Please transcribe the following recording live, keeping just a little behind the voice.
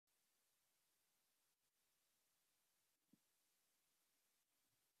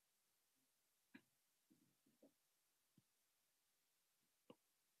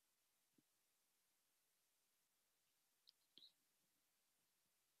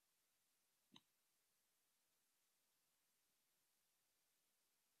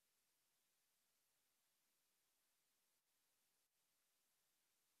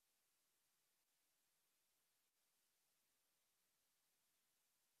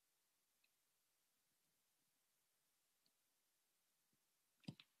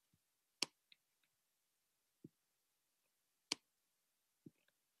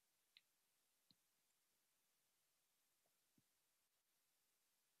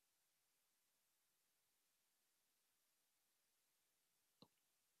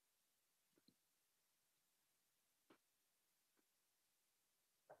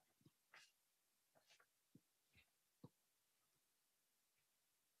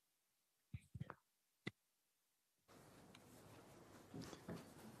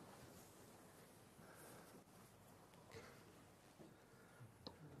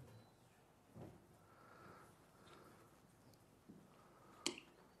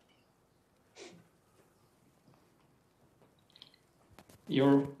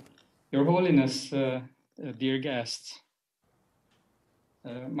Your Holiness, dear guests,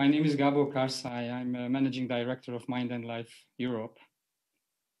 my name is Gabo Karsai. I'm a Managing Director of Mind and Life Europe.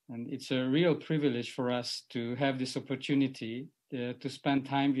 And it's a real privilege for us to have this opportunity to spend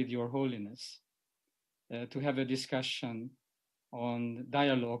time with Your Holiness, to have a discussion on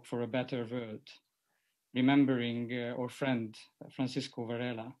dialogue for a better world, remembering our friend Francisco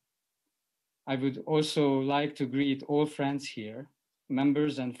Varela. I would also like to greet all friends here,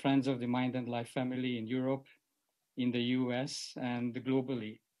 members and friends of the Mind and Life family in Europe, in the US, and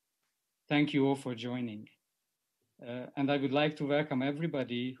globally. Thank you all for joining. And I would like to welcome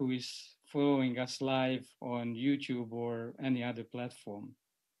everybody who is following us live on YouTube or any other platform.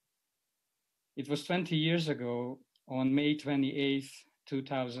 It was 20 years ago, on May 28th,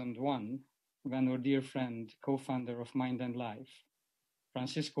 2001, when our dear friend, co-founder of Mind and Life,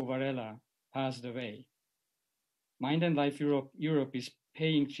 Francisco Varela, passed away. Mind and Life Europe is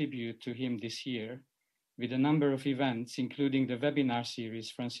paying tribute to him this year with a number of events, including the webinar series,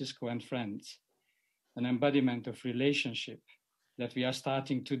 Francisco and Friends, an embodiment of relationship that we are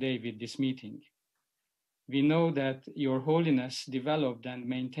starting today with this meeting. We know that Your Holiness developed and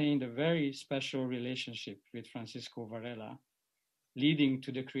maintained a very special relationship with Francisco Varela, leading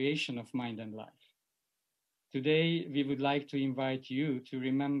to the creation of Mind and Life. Today, we would like to invite you to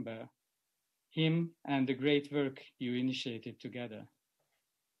remember him and the great work you initiated together.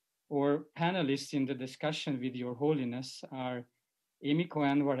 Our panelists in the discussion with Your Holiness are Amy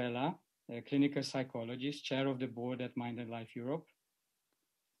Cohen Varela, a clinical psychologist, chair of the board at Mind and Life Europe,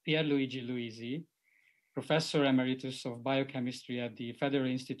 Pier Luigi Luisi, professor emeritus of biochemistry at the Federal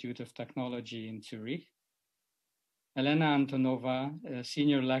Institute of Technology in Zurich, Elena Antonova, a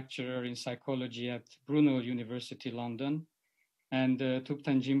senior lecturer in psychology at Brunel University, London, and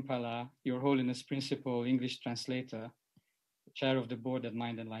Thupten Jimpala, Your Holiness Principal English Translator, Chair of the Board at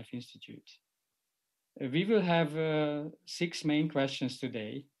Mind and Life Institute. We will have 6 main questions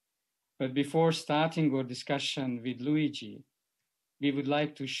today, but before starting our discussion with Luigi, we would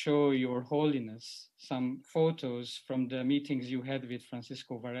like to show Your Holiness some photos from the meetings you had with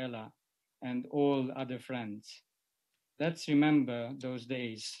Francisco Varela and all other friends. Let's remember those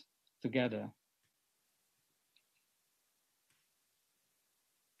days together.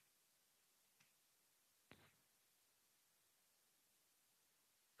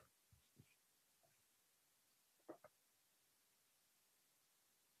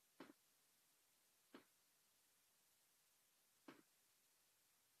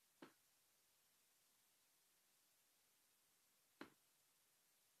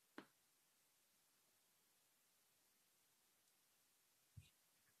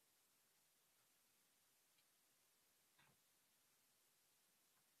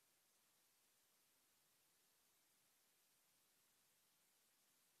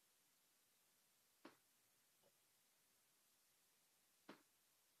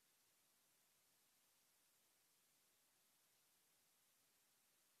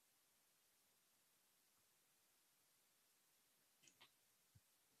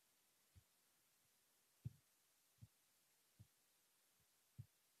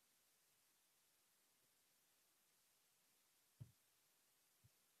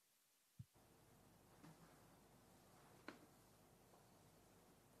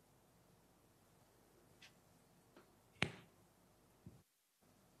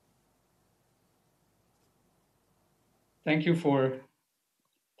 Thank you for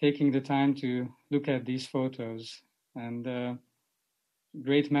taking the time to look at these photos and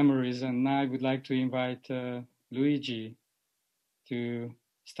great memories. And now I would like to invite Luigi to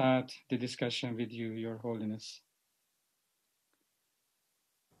start the discussion with you, Your Holiness.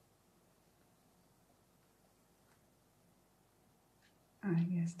 I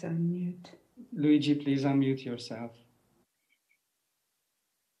guess to unmute. Luigi, please unmute yourself.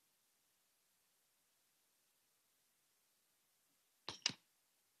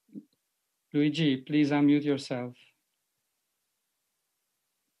 Luigi, please unmute yourself.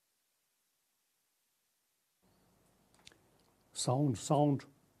 Sound.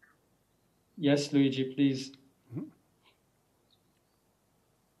 Yes, Luigi, please.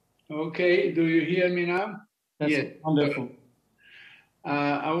 Okay, do you hear me now? That's wonderful.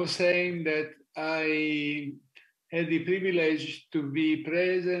 I was saying that I had the privilege to be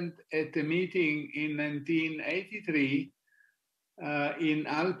present at a meeting in 1983 in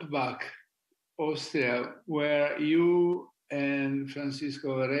Alpbach, Austria, where you and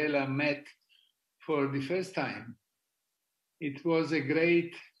Francisco Varela met for the first time. It was a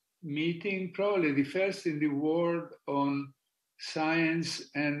great meeting, probably the first in the world on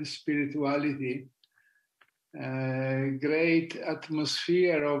science and spirituality. great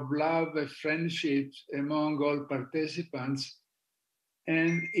atmosphere of love and friendship among all participants.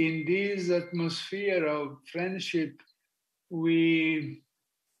 And in this atmosphere of friendship, we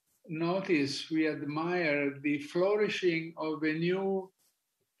notice, we admire the flourishing of a new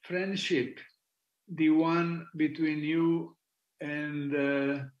friendship, the one between you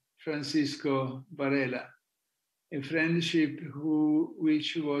and Francisco Varela, a friendship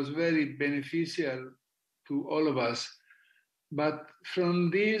which was very beneficial to all of us. But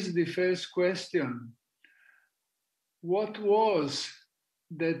from this, the first question, what was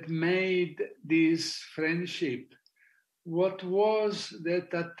that made this friendship? What was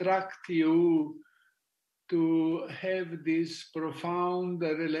that attract you to have this profound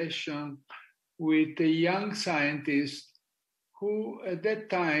relation with a young scientist who at that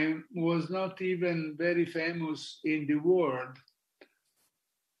time was not even very famous in the world?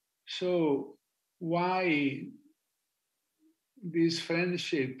 So why this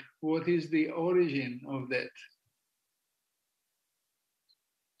friendship? What is the origin of that?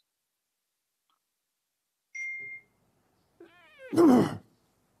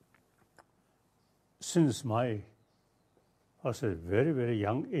 Since I was a very, very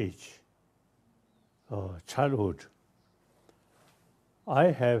young age, childhood,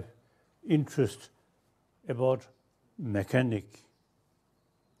 I have interest about mechanic,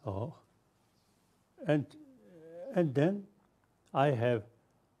 and then I have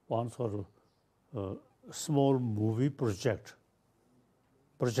one sort of small movie projector,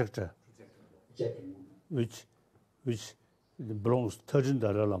 which belongs to 13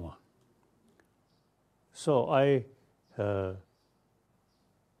 Dalai Lama. So I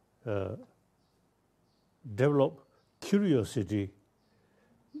develop curiosity.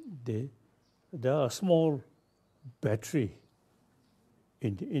 There are small battery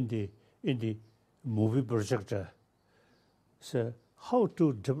in the movie projector. So how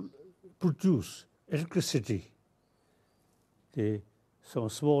to produce electricity? Some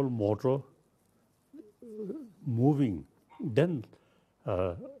small motor moving, then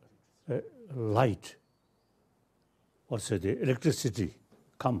light. The electricity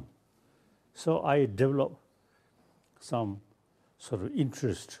come. So I develop some sort of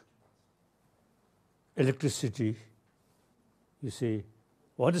interest. Electricity, you see,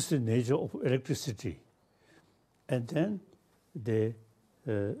 what is the nature of electricity? And then the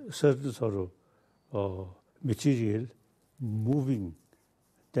certain sort of material moving,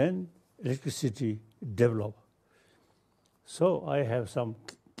 then electricity develop. So I have some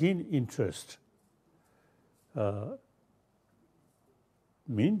keen interest.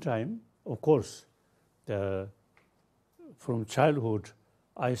 Meantime, of course, from childhood,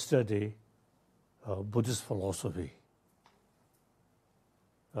 I study Buddhist philosophy.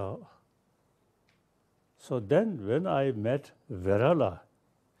 So then when I met Varela,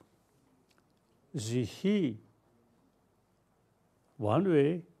 he, one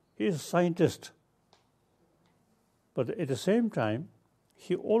way, he's a scientist. But at the same time,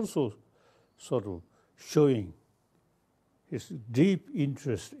 he also sort of showing his deep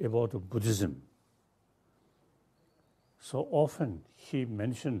interest about Buddhism. So often he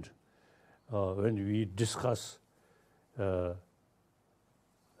mentioned when we discuss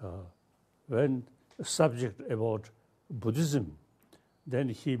when a subject about Buddhism, then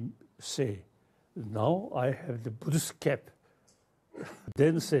he say, now I have the Buddhist cap,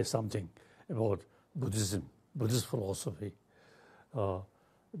 then say something about Buddhism, Buddhist philosophy.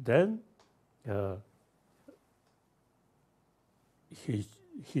 Then he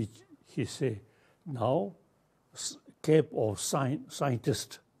say, now cap of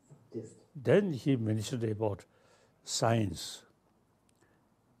scientist. Yes. Then he mentioned about science.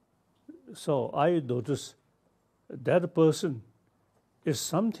 So I notice that person is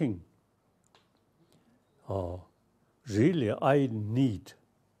something really I need,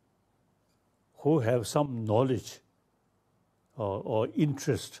 who have some knowledge or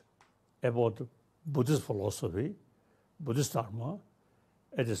interest about Buddhist philosophy, Buddhist Dharma,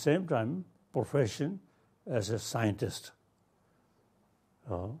 at the same time profession as a scientist.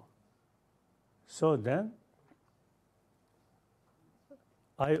 So then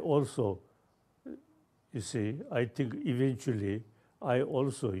I also, you see, I think eventually I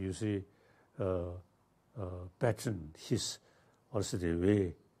also, you see, pattern his, also the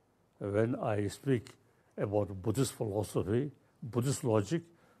way when I speak about Buddhist philosophy, Buddhist logic,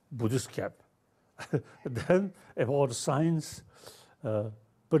 Buddhist cap. Then about science,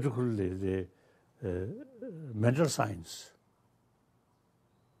 particularly the mental science,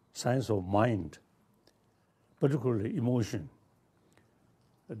 science of mind, particularly emotion.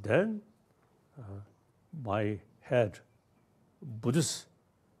 Then my head, Buddhist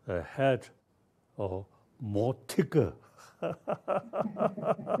head, more thicker.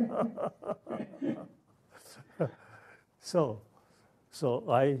 So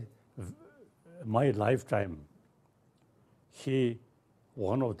my lifetime, he,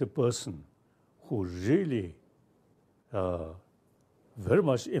 one of the person who really very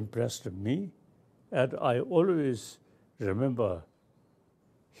much impressed me, and I always remember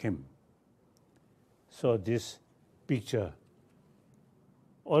him. So this picture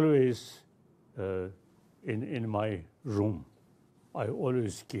always in my room, I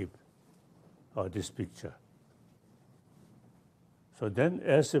always keep this picture. So then,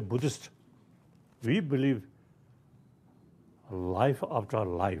 as a Buddhist, we believe life after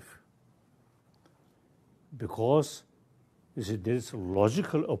life, because you see, there is a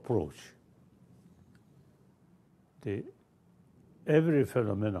logical approach. Every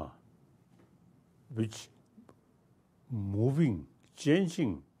phenomena which moving,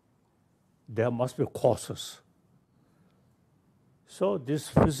 changing, there must be causes. So this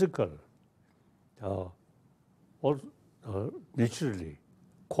physical naturally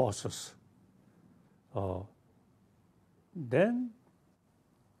causes. Then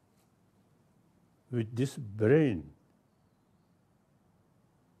with this brain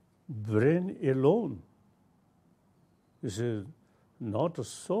alone is not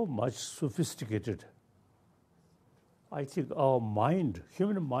so much sophisticated. I think our mind,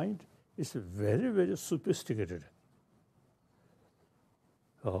 human mind, is very, very sophisticated.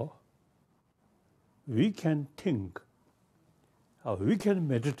 We can think, we can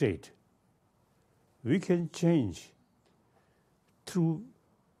meditate, we can change through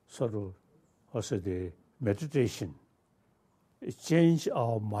sort of also the meditation, change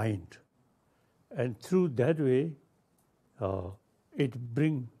our mind, and through that way, it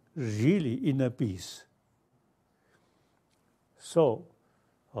brings really inner peace. So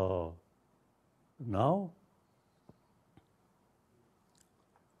now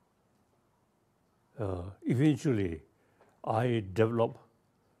eventually I develop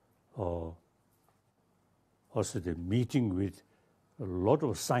also the meeting with a lot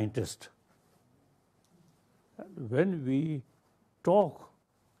of scientists. When we talk,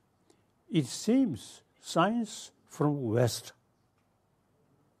 it seems science from West,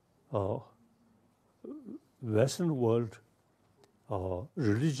 Western world,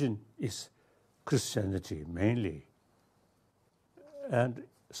 religion is Christianity mainly, and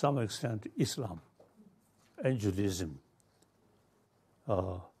some extent Islam and Judaism,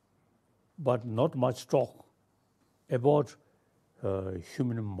 but not much talk about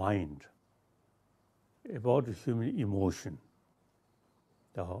human mind, about human emotion.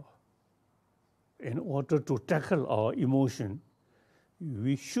 In order to tackle our emotion,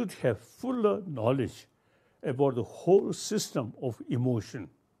 we should have fuller knowledge about the whole system of emotion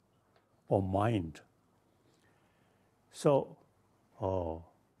or mind. So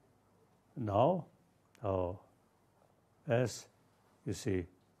now, as you see,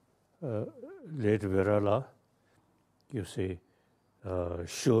 late Varela, you see,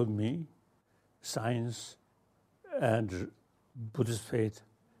 showed me science and Buddhist faith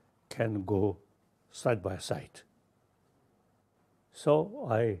can go side by side. So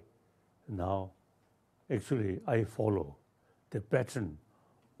I follow the pattern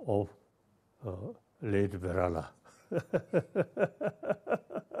of late Varela.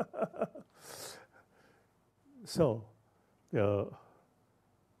 So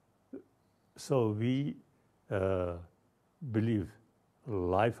we believe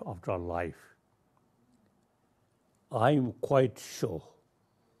life after life. I'm quite sure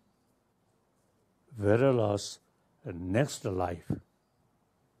Varela's next life,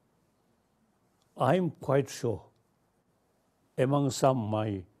 I'm quite sure among some of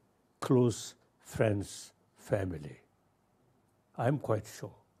my close friends, family, I'm quite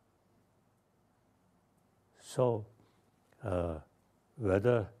sure. So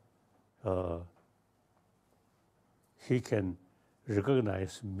whether he can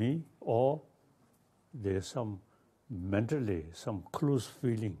recognize me or there's some mentally, some close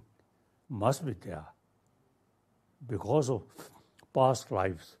feeling must be there because of past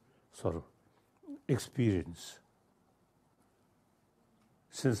lives sort of experience.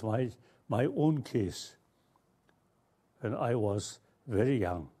 Since my own case, when I was very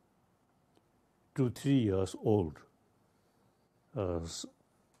young, 2-3 years old,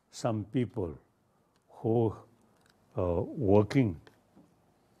 some people who working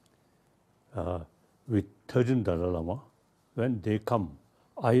with 13 Dalai Lama, when they come,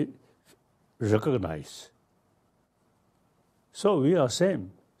 I recognize. So we are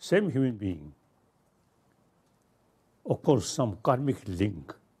same human being. of course, some karmic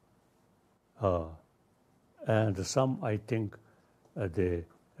link, and some, I think, the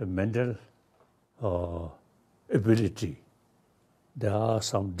mental ability. There are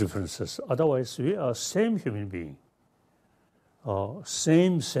some differences. Otherwise, we are same human being,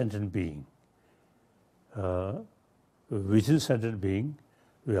 same sentient being. Within sentient being,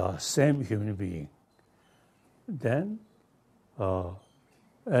 we are same human being. Then,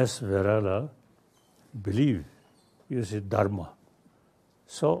 as Varela believe, you see dharma.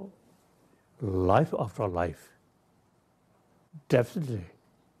 So, life after life, definitely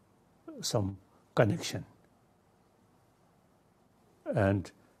some connection.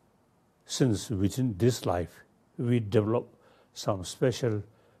 And since within this life, we develop some special,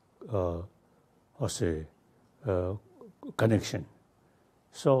 connection.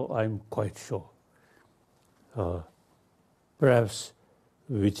 So I'm quite sure. Perhaps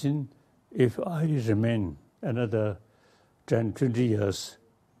within, if I remain another 10, 20 years,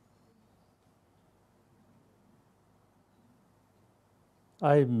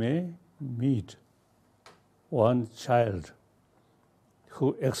 I may meet one child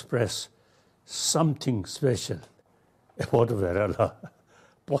who express something special about Varela.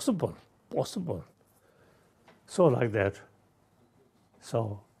 Possible. So like that.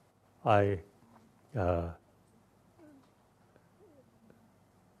 So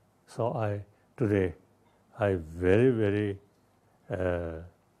today I very, very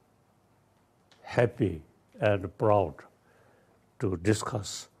happy and proud to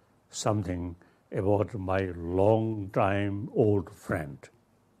discuss something about my long-time old friend.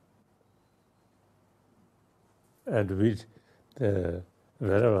 And with the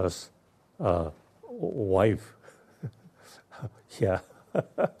Varela's wife. Yeah.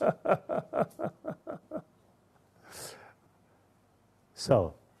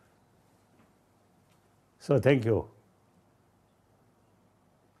 So thank you.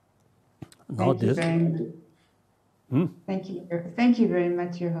 Thank you very much. Thank you very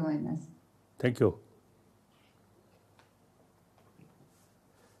much, Your Holiness. Thank you.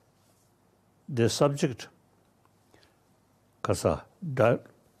 The subject, Kasa,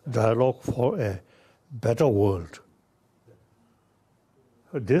 dialogue for a better world.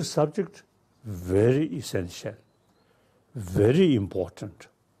 This subject, very essential, very important.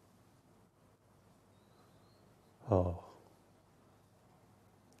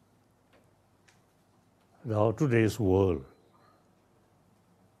 Now today's world,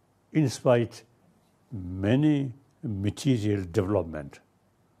 in spite many material development,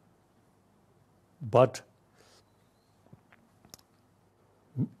 but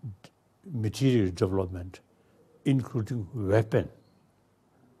material development, including weapon,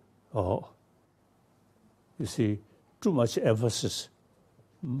 you see, too much emphasis,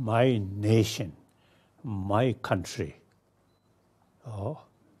 my nation, my country.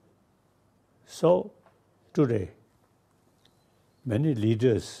 So today, many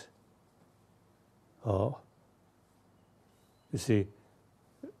leaders, you see,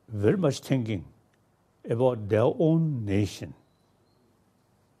 very much thinking about their own nation.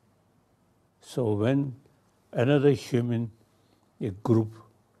 So when another human, a group,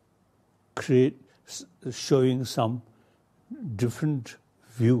 showing some different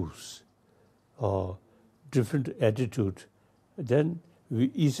views or different attitude, then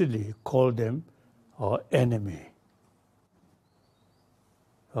we easily call them our enemy.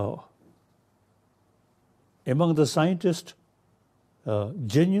 Among the scientists,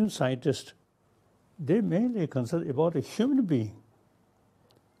 genuine scientists, they mainly concern about a human being,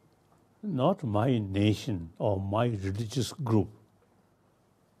 not my nation or my religious group,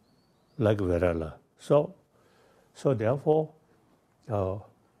 like Varela. So therefore, now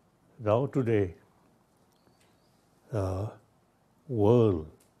today, world,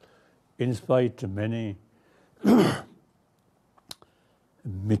 in spite of many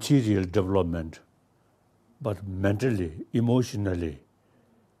material development, but mentally, emotionally,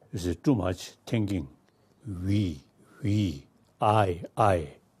 is too much thinking. We, I.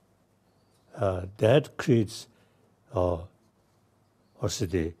 That creates,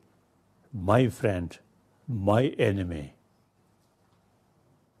 my friend, my enemy.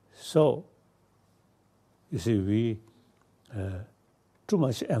 So, you see, we too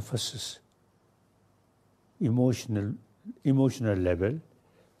much emphasis, emotional level,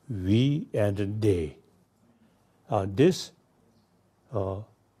 we and they. This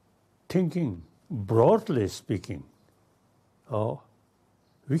thinking, broadly speaking,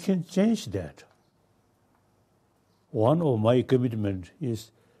 we can change that. One of my commitment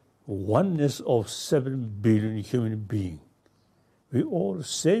is oneness of 7 billion human beings. We all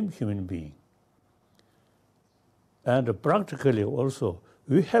same human being. And practically also,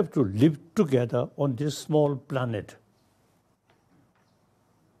 we have to live together on this small planet.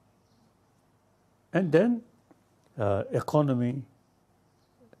 And then economy,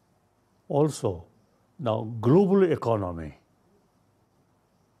 also now global economy.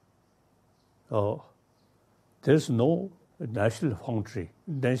 There's no national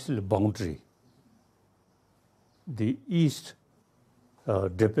boundary. The East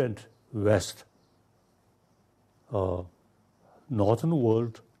depends West. Northern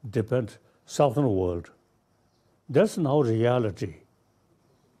world depends Southern world. That's now reality.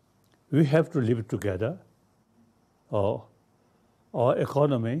 We have to live together. Our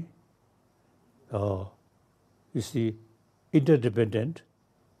economy is interdependent.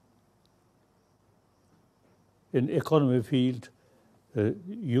 In economy field,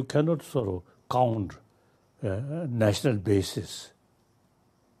 you cannot sort of count national basis.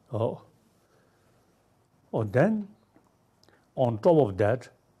 Then, on top of that,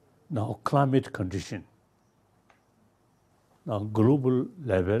 now climate condition. Now global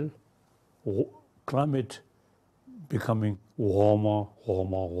level, climate becoming warmer.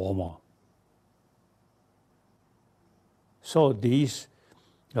 So these,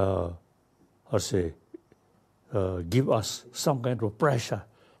 give us some kind of pressure.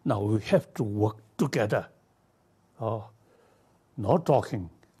 Now we have to work together. Not talking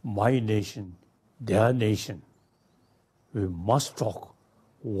my nation, their nation. We must talk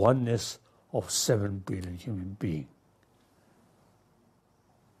oneness of 7 billion human beings.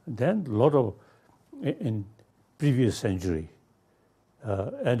 Then a lot of, in previous century,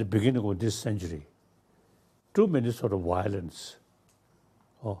 and the beginning of this century, too many sort of violence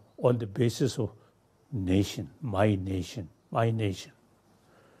on the basis of nation, my nation.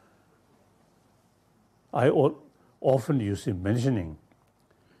 I often use mentioning,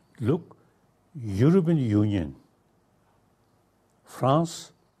 look, European Union,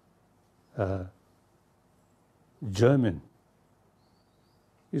 France, German.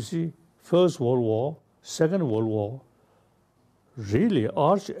 You see, First World War, Second World War, really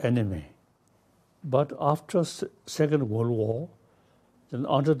arch enemy. But after Second World War, then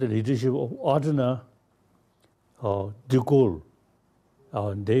under the leadership of Adenauer, de Gaulle,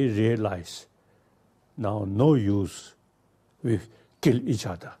 they realized now no use. We kill each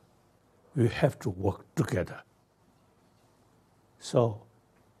other. We have to work together. So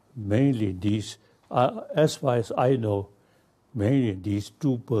mainly these, as far as I know, mainly these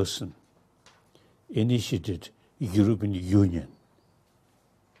two persons initiated European Union.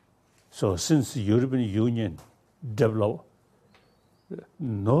 So since the European Union developed,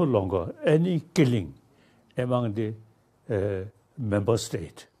 no longer any killing among the member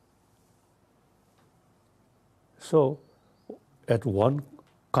states. So at one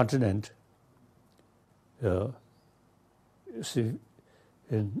continent, see,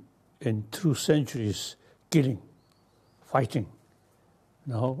 in 2 centuries, killing, fighting.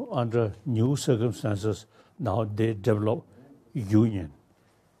 Now, under new circumstances, now they develop union.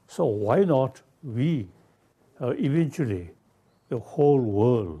 So why not we, eventually, the whole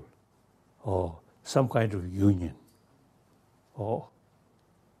world, or some kind of union, or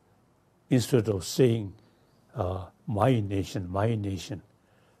instead of saying my nation,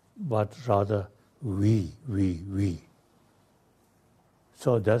 but rather we.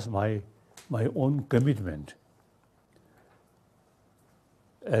 So that's my own commitment.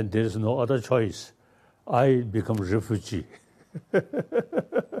 And there is no other choice. I become refugee.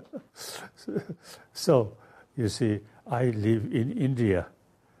 So, you see, I live in India.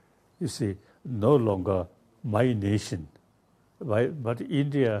 You see, no longer my nation. But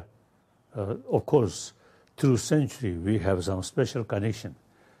India, of course, through century, we have some special connection.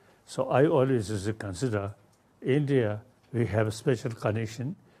 So I always consider India, we have a special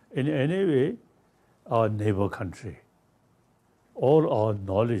connection. In any way, our neighbor country. All our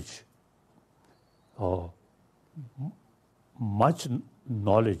knowledge, much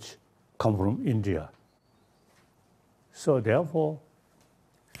knowledge come from India. So therefore,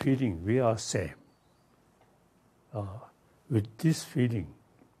 feeling we are same. With this feeling,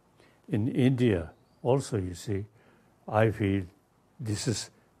 in India also, you see, I feel this is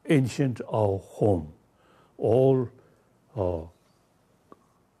ancient our home. All,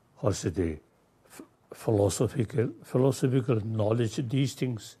 philosophical knowledge, these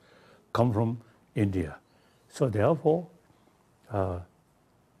things come from India. So therefore,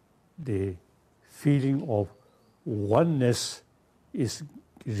 the feeling of oneness is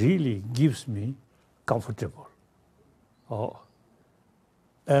really gives me comfortable.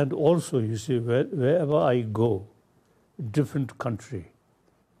 And also, you see, wherever I go, different country,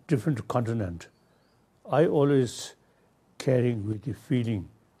 different continent, I always carrying with the feeling,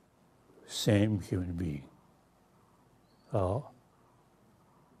 same human being. So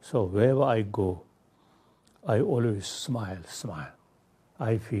wherever I go, I always smile.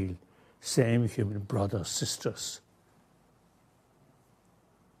 I feel same human brothers, sisters.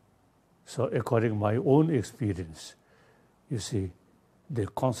 So according to my own experience, you see, the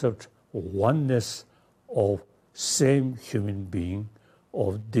concept of oneness of same human being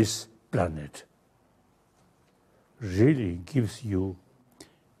of this planet really gives you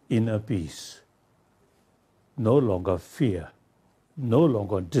inner peace. No longer fear, no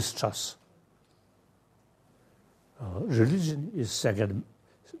longer distrust. Religion is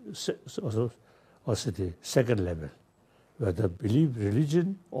also the second level. Whether believe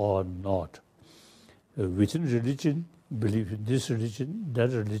religion or not. Within religion, believe in this religion,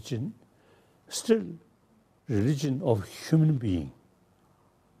 that religion, still religion of human being.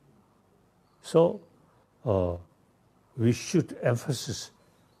 So we should emphasize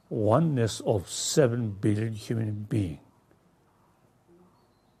oneness of 7 billion human beings.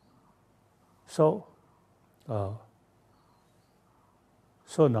 So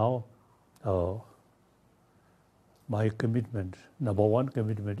now my commitment, number one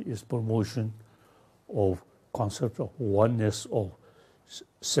commitment is promotion of concept of oneness of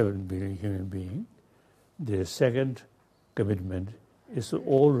 7 billion human beings. The second commitment is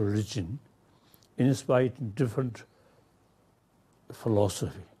all religion, in spite of different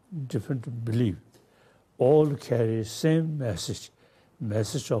philosophy, different belief, all carry same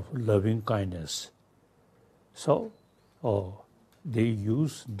message of loving kindness. So they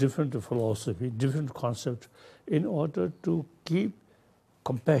use different philosophy, different concept in order to keep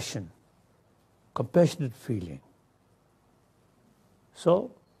compassionate feeling.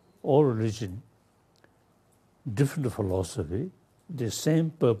 So all religion, different philosophy, the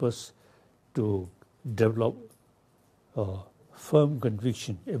same purpose to develop firm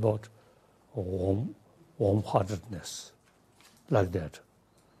conviction about warm-heartedness, like that.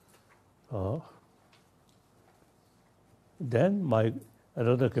 Then my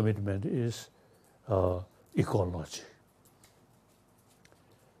another commitment is ecology.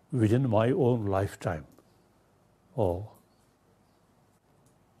 Within my own lifetime, or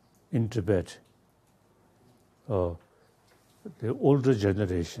in Tibet, the older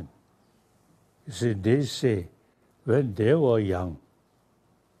generation, you see, they say when they were young,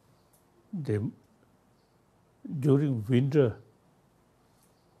 during winter,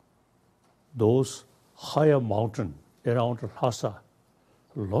 those higher mountains around Lhasa,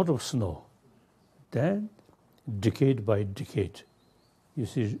 a lot of snow. Then, decade by decade, you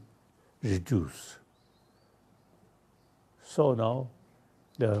see, reduce. So now,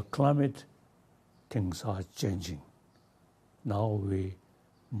 the climate things are changing. Now we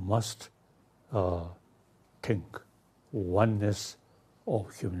must think oneness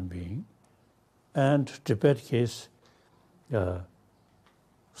of human being. And Tibet case,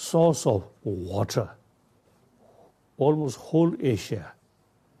 source of water, almost whole Asia,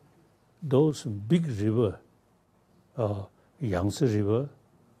 those big river, Yangtze River,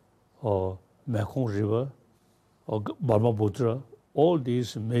 or Mekong River, or Brahmaputra, all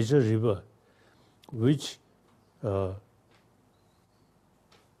these major rivers, which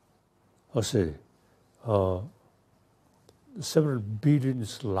several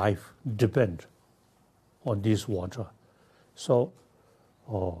billions life depend on this water. So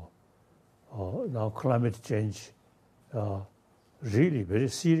now climate change really very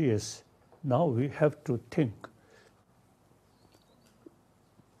serious. Now we have to think.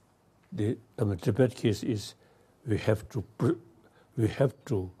 The Tibet case is we have to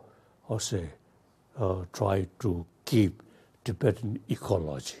try to keep Tibetan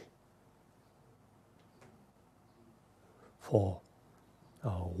ecology for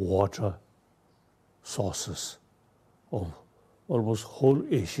water sources of almost whole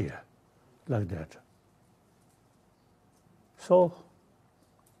Asia, like that. So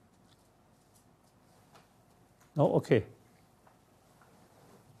now, okay.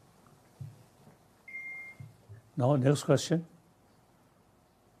 Now, next question.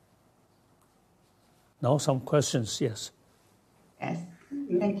 Now, some questions, yes. Yes,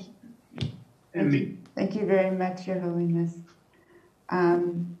 thank you. Thank you very much, Your Holiness.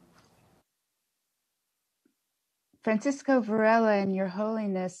 Francisco Varela and Your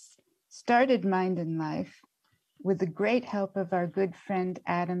Holiness started Mind and Life with the great help of our good friend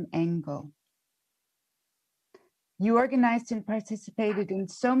Adam Engel. You organized and participated in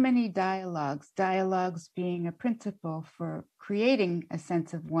so many dialogues being a principle for creating a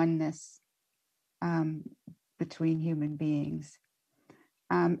sense of oneness between human beings.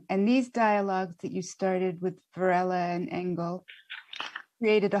 And these dialogues that you started with Varela and Engel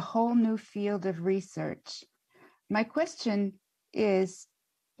created a whole new field of research. My question is,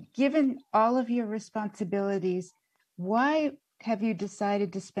 given all of your responsibilities, why have you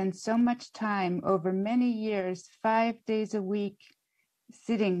decided to spend so much time over many years, 5 days a week,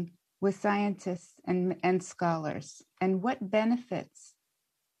 sitting with scientists and scholars? And what benefits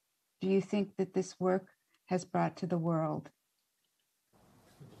do you think that this work has brought to the world?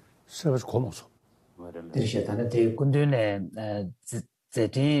 Service Commons.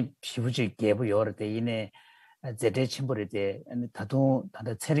 제대 피부지 개부 요르데 이네 제대 침부리데 다도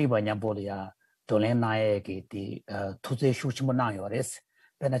다다 체리바 냠보리아 돌레나에게 디 투제 슈치모나 요레스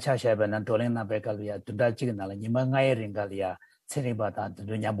베나차샤베나 돌레나 베칼리아 두다지그나라 니망가에 링갈리아 체리바다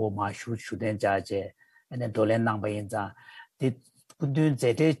두냐보 마슈 슈덴자제 에네 돌레나 바인자 디 군든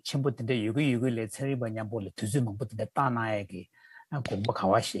제대 침부데 유기레 체리바 냠보리 투즈몽부데 따나에게 공부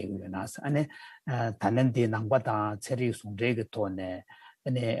가와시에요 나서 안에 단는디 남과다 체리 송제게 돈에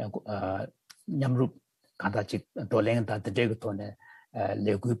네 냠루 간다지 돌랭다 데게 돈에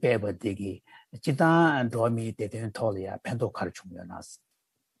레구페버디기 지다 도미 데데는 톨이야 펜도 가르치면 나서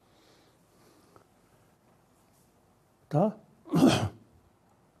다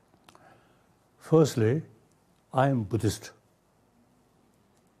Firstly, I am Buddhist.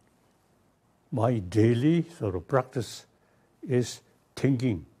 My daily sort of practice is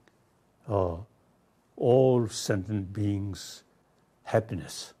thinking all sentient beings'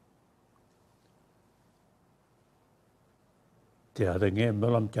 happiness. The other game,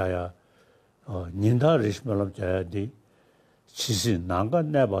 Melamjaya, Ninda Rish Melamjaya, the Chisi Nanga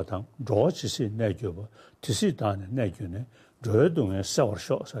Nebatang, draw Chisi Najuba, Tisi Dan Najune, Drodung and Sour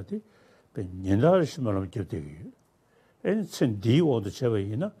Shots at it, but Ninda Rish Melamjaya. And send D or the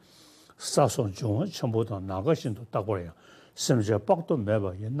Chevayina, Sason John, Chambodan Nagashin to Tagoya. Semja Pakto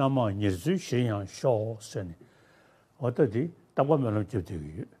Meba, Nama Nizu, Shiyan, Shaw, Seni. What are the Tabaman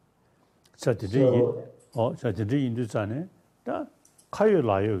Judi? Saturday, or Saturday in the Zane, da Kayo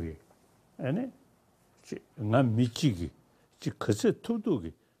Layogi, and Nam Michigi, Chikase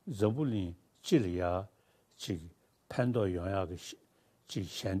Tudugi, Zabuli, Chilia, Chig, Pando Yoyag, Chig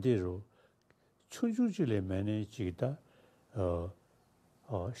Shandiro, Chujujile Mane, Chigda,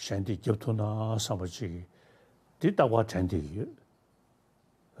 Shandi Jotuna, Samachi. So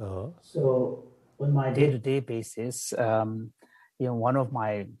on my day-to-day basis, one of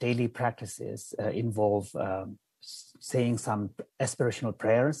my daily practices involve saying some aspirational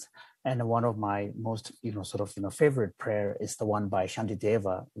prayers, and one of my most favorite prayer is the one by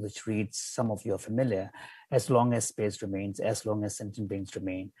Shantideva, which reads, some of you are familiar: as long as space remains, as long as sentient beings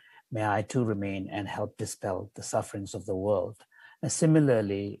remain, may I too remain and help dispel the sufferings of the world. And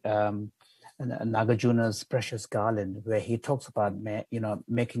similarly, Nagarjuna's Precious Garland, where he talks about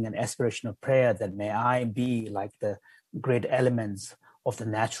making an aspirational prayer that may I be like the great elements of the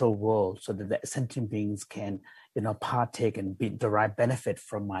natural world, so that the sentient beings can partake and derive benefit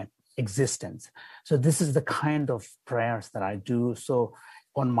from my existence. So this is the kind of prayers that I do. So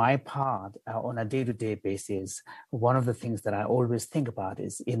on my part, on a day-to-day basis, one of the things that I always think about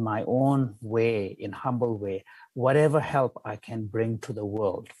is, in my own way, in humble way, whatever help I can bring to the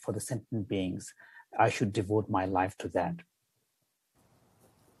world for the sentient beings, I should devote my life to that.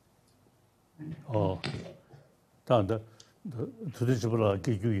 Oh, the traditional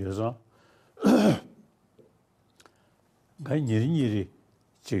years, Niri,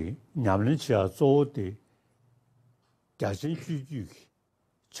 Nyamlincha, Zodi, Gajin Juju.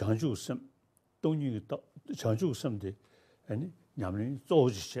 Changju Sam, Dong Changju Samde, and Yamlin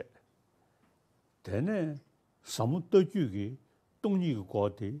Zoji. Then some Dojugi, Dong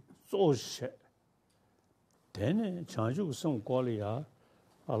Godi, Zoji. Then Changju Sam Golia,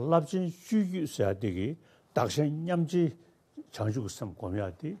 a Labjin Juju Sadigi, Dakshan Yamji, Changju Sam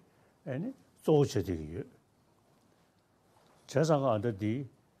Gomiati, and Zoji. Chasanga under the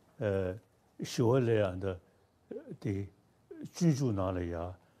Shuale and the Juju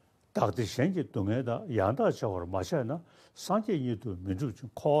Nalia. Dr. Shenji Dungeda, Yanda Chawar Mashana, Sanjay Yudu, Minju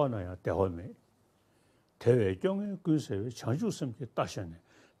Kona, Dehome. Teve Jong, Guse, Chanju Simki Dashane,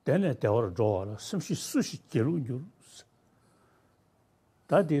 then a Dehor draw, Simshi Sushi Gerunjus.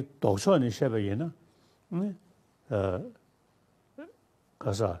 That the Doxon is Shabayena,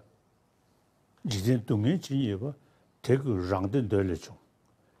 Kasa, Jidin Dungi Chieva, take Rangden Delechung.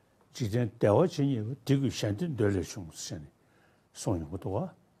 Jidin Dewa Chieva, take Shantin Delechung, Seni. Song Yotoa.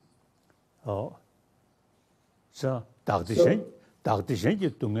 Oh, so Dr. Shenji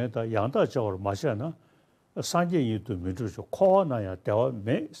Dungeda, Yanda Chawar Mashana, Sanjay Yudu Minju Kona, Dewa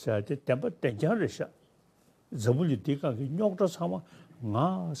May, said the temper Tenjarisha. Zabuli Dika, Yokta Sama,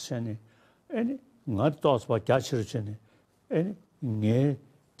 nga sene any nga tos ba kachir chene any nge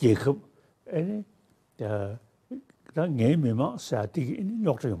jekub any da nge mema sa ti in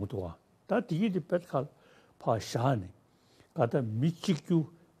yok yung to da di di petkal pa shane kada michikyu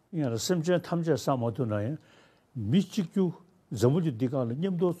야 심지어 탐제 사모도 나에 미치규 저물이 디가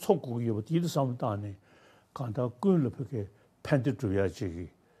님도 속국이 어디도 삼다네 간다 꾼르게 팬드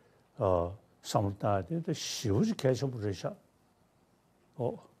줘야지 삼다데 쉬우지 계속 부르셔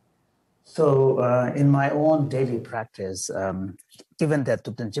So in my own daily practice, given that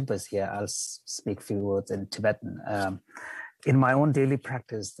Thupten Jimpa is here, I'll speak a few words in Tibetan. In my own daily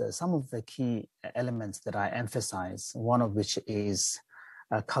practice, some of the key elements that I emphasize, one of which is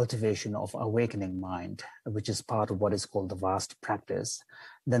cultivation of awakening mind, which is part of what is called the vast practice.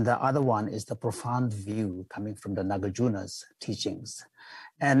 Then the other one is the profound view coming from the Nagarjuna's teachings.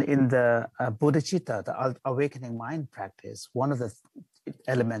 And in the bodhicitta, the awakening mind practice, one of the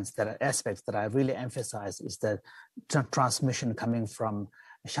elements aspects that I really emphasize is the transmission coming from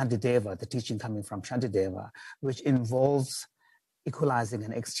Shantideva, the teaching coming from Shantideva, which involves equalizing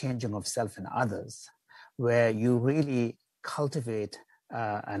and exchanging of self and others, where you really cultivate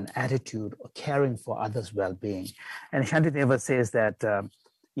an attitude of caring for others' well-being. And Shantideva says that,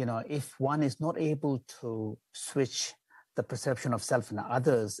 if one is not able to switch the perception of self and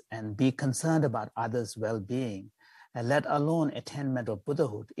others and be concerned about others' well-being, and let alone attainment of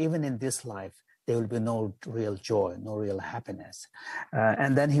Buddhahood, even in this life, there will be no real joy, no real happiness.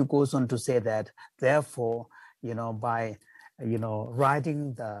 And then he goes on to say that, therefore, by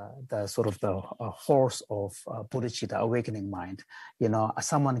riding the sort of the horse of bodhicitta, awakening mind,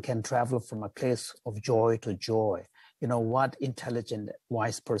 someone can travel from a place of joy to joy. What intelligent,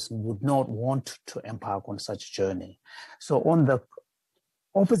 wise person would not want to embark on such a journey? So on the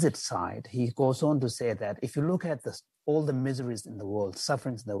opposite side, he goes on to say that if you look at all the miseries in the world,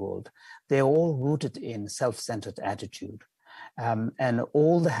 sufferings in the world, they're all rooted in self-centered attitude. And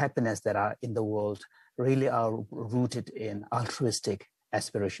all the happiness that are in the world really are rooted in altruistic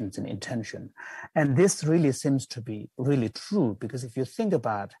aspirations and intention. And this really seems to be really true, because if you think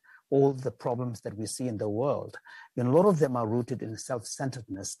about all the problems that we see in the world, a lot of them are rooted in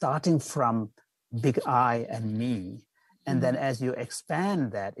self-centeredness, starting from big I and me. And then as you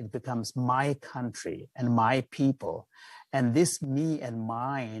expand that, it becomes my country and my people. And this me and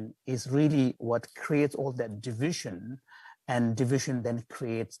mine is really what creates all that division, and division then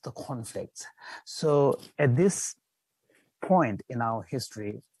creates the conflicts. So at this point in our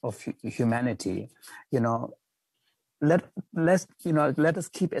history of humanity, let us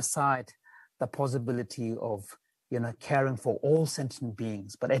keep aside the possibility of caring for all sentient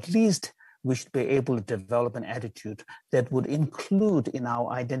beings, but at least we should be able to develop an attitude that would include in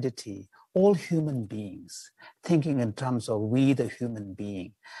our identity all human beings, thinking in terms of we, the human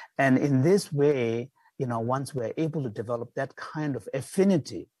being. And in this way, once we're able to develop that kind of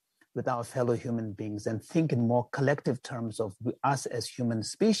affinity with our fellow human beings and think in more collective terms of us as human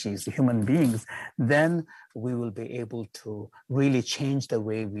species, human beings, then we will be able to really change the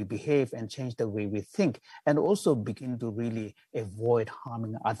way we behave and change the way we think, and also begin to really avoid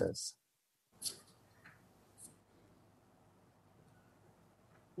harming others.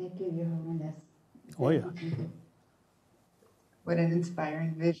 Thank you, Your Holiness. Oh, yeah. What an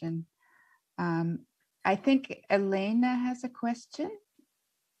inspiring vision. I think Elena has a question.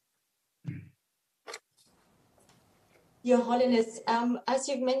 Your Holiness, as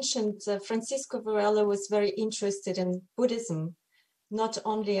you've mentioned, Francisco Varela was very interested in Buddhism, not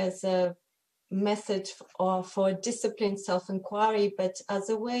only as a method for disciplined self-inquiry, but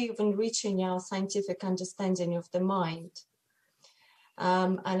as a way of enriching our scientific understanding of the mind.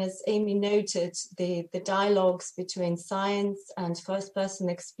 And as Amy noted, the dialogues between science and first-person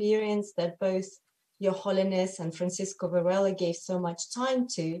experience that both Your Holiness and Francisco Varela gave so much time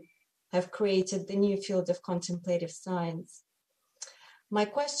to have created the new field of contemplative science. My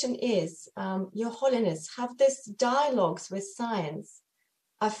question is, Your Holiness, have these dialogues with science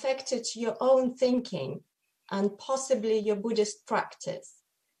affected your own thinking and possibly your Buddhist practice?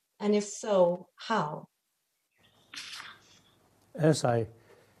 And if so, how? As I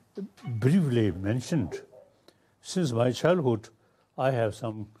briefly mentioned, since my childhood, I have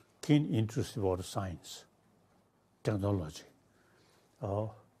some keen interest about science, technology.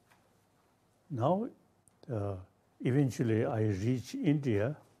 Now, eventually I reach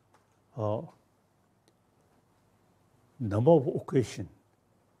India, number of occasions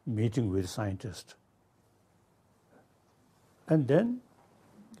meeting with scientists. And then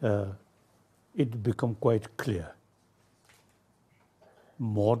it became quite clear.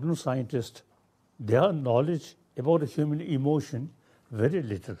 Modern scientists, their knowledge about human emotion very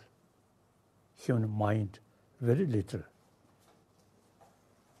little. Human mind, very little.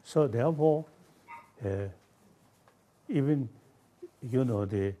 So therefore, even,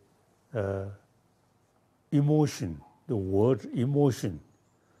 the emotion, the word emotion,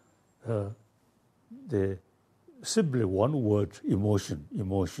 the simply one word,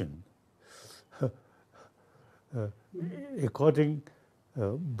 emotion. According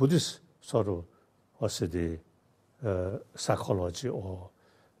Buddhist sort of, also the psychology or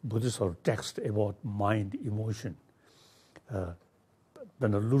Buddhist sort of text about mind, emotion,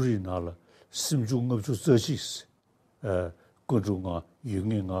 ben luri nala simju ngabju zejis, gunjunga,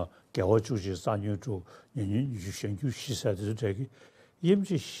 yunginga, gawajuji, sanyuju, yin yu shen yu shisa de zegi,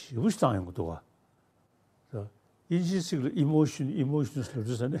 yimji shibustang doa. 인식을 emotion을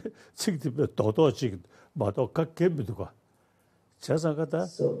주선에 직접 도도직 마도 각개비도 가 자상하다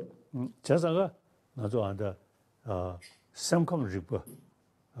자상가 나도 안다 samkham ripa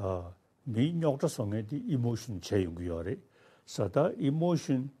mi nyokta songe di emotion cheyunguyore sada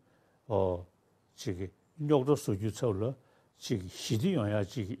emotion chigi nyokta soju chawla chigi hidi yoya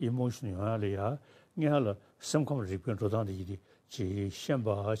chigi emotion yoya le ya ngala samkham ripa rodan di chigi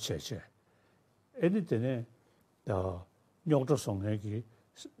shenba cheche editene nyokta songe ki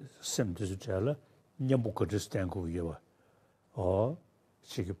semdesu chala nyamukadis tengu yewa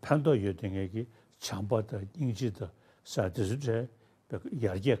chigi pando yodenge 장바다 인지다 사드즈제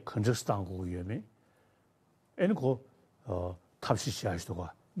야게 컨저스탄고 유메 에는고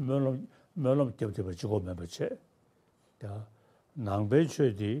탑시시하시도가 mellom 때부터 주고 매버체 다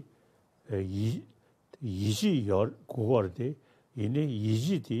낭배체디 이지 열 고거디 이네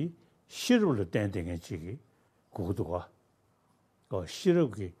이지디 시르를 땡땡에 지기 고도가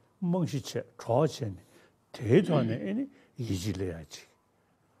시르기 멍시체 좌천 대전에 에니 이지래야지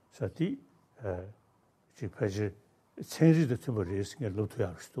사디 So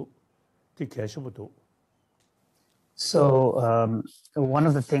one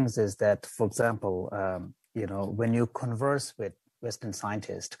of the things is that, for example, when you converse with Western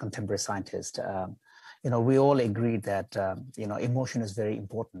scientists, contemporary scientists, we all agree that emotion is very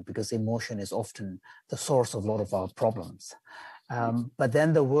important because emotion is often the source of a lot of our problems. But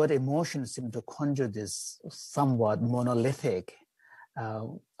then the word emotion seems to conjure this somewhat monolithic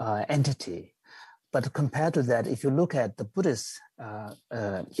entity. But compared to that, if you look at the Buddhist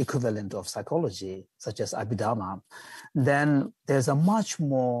equivalent of psychology, such as Abhidharma, then there's a much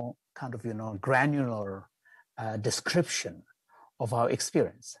more kind of, granular description of our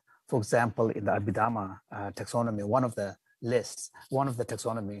experience. For example, in the Abhidharma taxonomy, one of the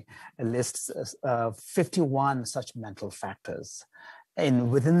taxonomy lists 51 such mental factors.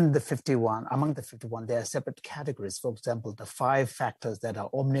 And within the 51, among the 51, there are separate categories. For example, the 5 factors that are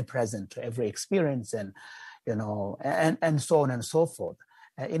omnipresent to every experience and so on and so forth,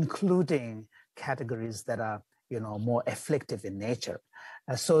 including categories that are, more afflictive in nature.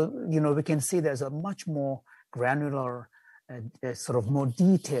 So, we can see there's a much more granular, sort of more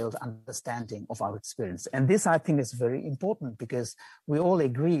detailed understanding of our experience. And this, I think, is very important because we all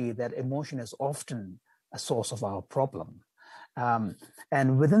agree that emotion is often a source of our problem.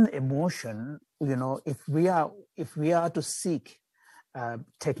 And within emotion, if we are to seek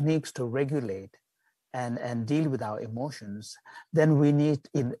techniques to regulate and deal with our emotions, then we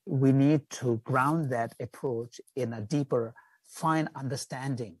need to ground that approach in a deeper, fine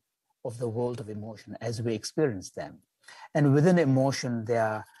understanding of the world of emotion as we experience them. And within emotion, there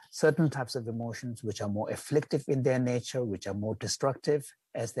are certain types of emotions which are more afflictive in their nature, which are more destructive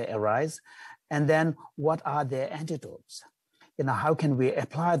as they arise. And then what are their antidotes? How can we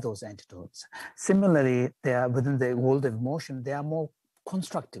apply those antidotes? Similarly, within the world of emotion, there are more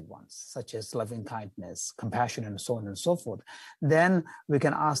constructive ones, such as loving kindness, compassion, and so on and so forth. Then we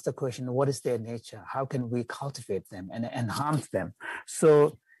can ask the question, what is their nature? How can we cultivate them and enhance them?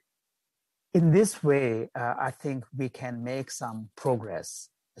 So in this way, I think we can make some progress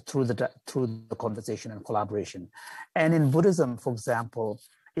through the conversation and collaboration. And in Buddhism, for example,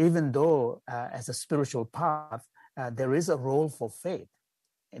 even though as a spiritual path, there is a role for faith,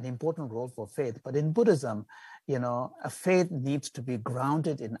 an important role for faith. But in Buddhism, a faith needs to be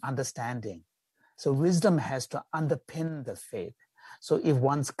grounded in understanding. So wisdom has to underpin the faith. So if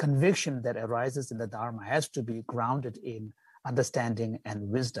one's conviction that arises in the Dharma has to be grounded in understanding and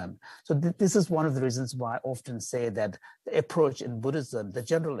wisdom. So this is one of the reasons why I often say that the approach in Buddhism, the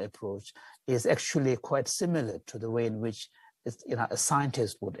general approach, is actually quite similar to the way in which a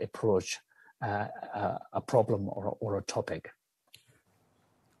scientist would approach a problem or a topic.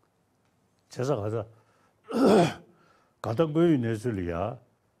 제가 가던 거에 내줄이야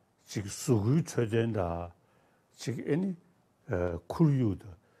지금 수구 최전다 지금 쿨유도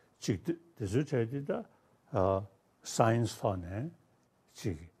즉 데즈체디다 사이언스 판에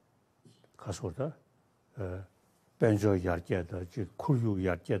즉 가서다 벤저 야르게다 즉 쿨유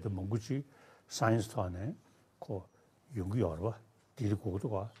야르게다 뭔지 사이언스 판에 고 연구하러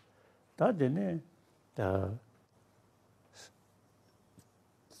디르고도가 다 되네 다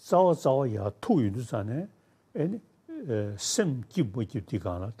자자야 투유도잖아요 아니 심 기부지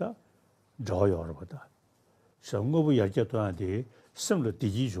디가나다 저여러보다 성고부 야제도한테 심로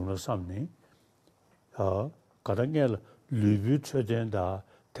디지 중로 삼네 가당게 리뷰 최전다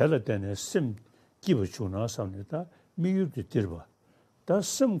텔레데네 심 기부 중로 삼니다 미유도 들봐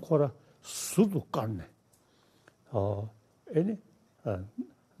다심 코라 수도 간네 아니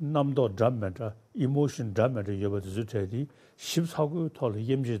남도 드라마다 이모션 드라마를 여버도 저기 14구 털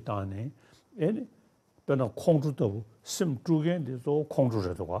임지다네 아니 변화 공주도 심 주겐데도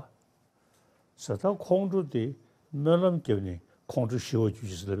공주라도가 서다 공주디 melom gyoni kongzhu xiwo ju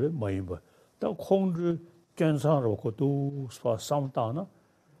jislebe mayinba da kongzhu gyansan ro ko du spa samda na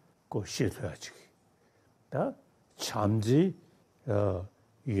ko shitwa chigi da chamji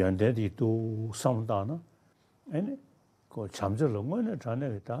yande di du samda na ene ko chamji lo ngone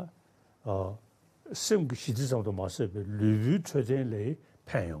jane da sim gi shidi samdo masebe lüvü chöden le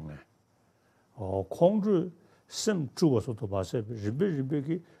panyong kongzhu sim zhuwa so do masebe ribe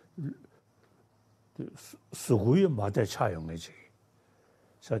gi 수구의 마대 차용이지.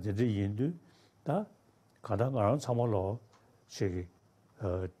 사실이 인도 다 가다가랑 참말로 저기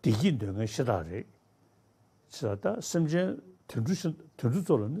디긴되는 시다래. 저다 심지어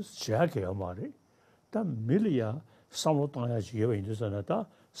들주들은 제약해야 말이. 다 밀이야 삼로동야지 예외 인도서나다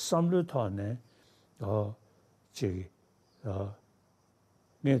삼로탄에 저기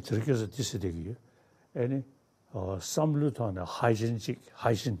네 저렇게서 디스되기요. 아니 삼로탄에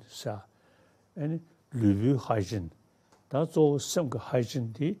하이신사 아니 리뷰 하이진 다조 sem그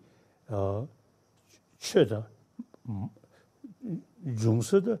하이진디 최다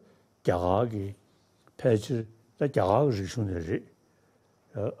중서의 갸가기 패지 다 갸가 리슈네리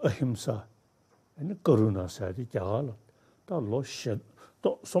어힘사 아니 거루나사디 갸가로 다 로시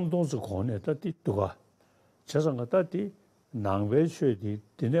또 som동스 권에 다디 두가 재상가 다디 낭외쉐디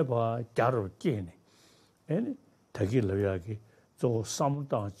디네바 갸로 깨네 아니 다기려야기 저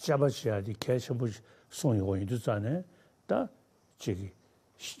삼당 잡아셔야지 개셔부 송이원이도 자네 다 저기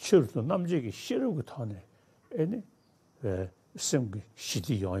싫어도 남자기 싫어고 타네 애네 생기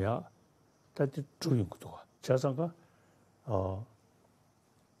시디요야 다들 주인구도 자상가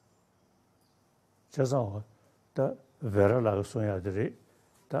자상 다 베라라고 소야들이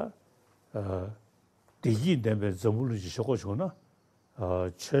다 디기 되면 점물지 저거 주나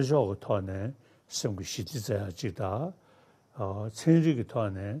최저고 타네 생기 시디자야지다 천리기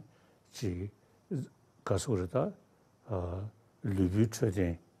토안에 지 가서르다 리뷰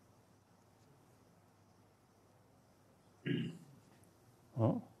최대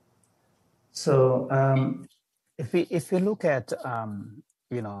So if we look at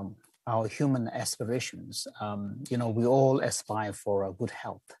our human aspirations, we all aspire for a good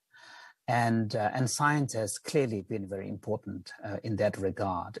health, and science has clearly been very important in that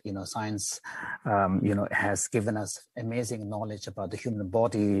regard. Science has given us amazing knowledge about the human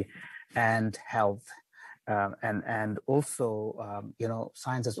body and health, and also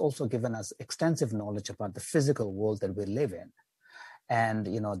science has also given us extensive knowledge about the physical world that we live in, and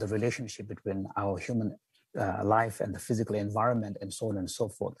the relationship between our human life and the physical environment, and so on and so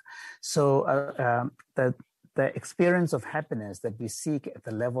forth. So the experience of happiness that we seek at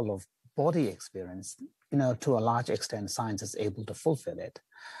the level of body experience, to a large extent, science is able to fulfill it.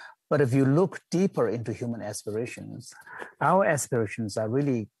 But if you look deeper into human aspirations, our aspirations are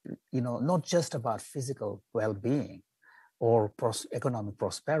really, not just about physical well-being or economic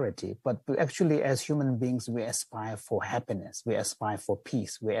prosperity, but actually, as human beings, we aspire for happiness, we aspire for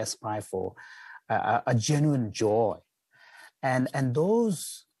peace, we aspire for a genuine joy, and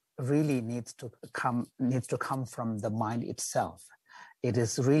those really needs to come from the mind itself. It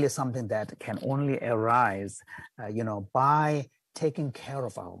is really something that can only arise, by taking care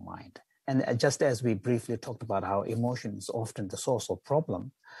of our mind. And just as we briefly talked about how emotion is often the source of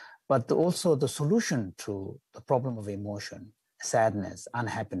problem, but also the solution to the problem of emotion, sadness,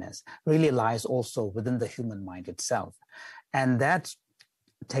 unhappiness, really lies also within the human mind itself. And that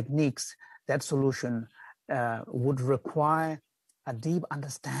techniques, that solution would require a deep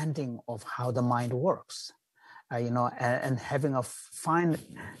understanding of how the mind works. And having a fine,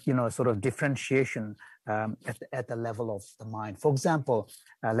 sort of differentiation at the level of the mind. For example,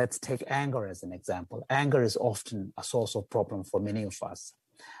 let's take anger as an example. Anger is often a source of problem for many of us.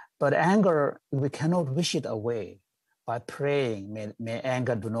 But anger, we cannot wish it away by praying, may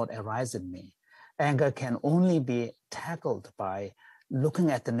anger do not arise in me. Anger can only be tackled by looking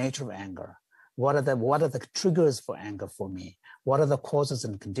at the nature of anger. What are the triggers for anger for me? What are the causes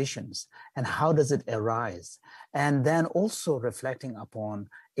and conditions? And how does it arise? And then also reflecting upon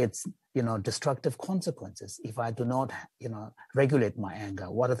its, destructive consequences. If I do not, regulate my anger,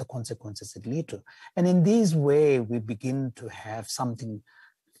 what are the consequences it lead to? And in this way, we begin to have something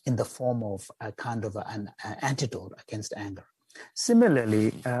in the form of a kind of an antidote against anger.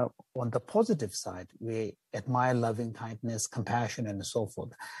 Similarly, on the positive side, we admire loving kindness, compassion, and so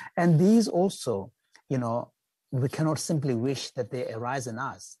forth. And these also, we cannot simply wish that they arise in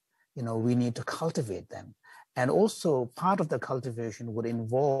us. We need to cultivate them. And also part of the cultivation would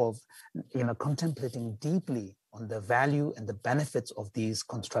involve, contemplating deeply on the value and the benefits of these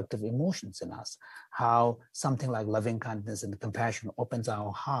constructive emotions in us, how something like loving kindness and compassion opens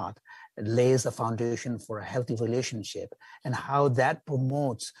our heart, lays a foundation for a healthy relationship, and how that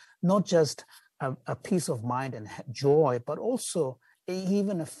promotes not just a peace of mind and joy, but also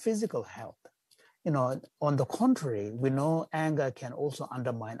even a physical health. On the contrary, we know anger can also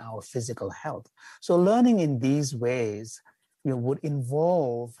undermine our physical health. So learning in these ways, would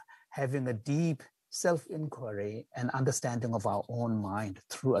involve having a deep self-inquiry and understanding of our own mind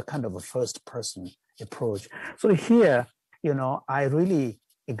through a kind of a first-person approach. So here, I really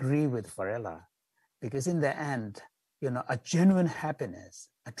agree with Varela, because in the end, a genuine happiness,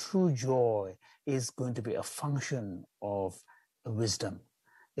 a true joy is going to be a function of wisdom,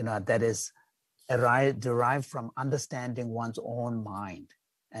 that is derived from understanding one's own mind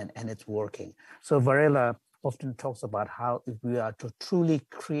and its working. So Varela often talks about how if we are to truly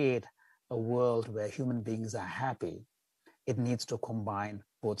create a world where human beings are happy, it needs to combine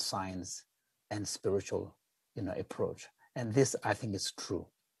both science and spiritual, approach. And this, I think, is true.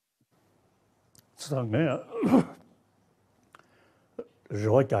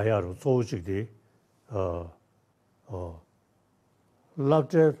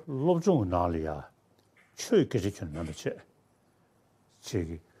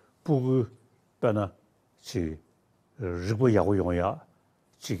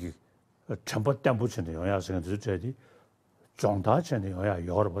 전부 땜부치는 영향을 주제디 정다전의 영향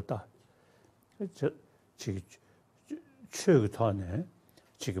여러보다 지금 최근에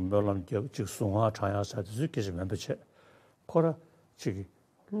지금 물론 지금 송화 차야사도 지금 멤버체 코라 지금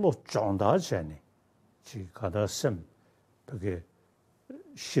로 정다전이 지금 가다 셈 그게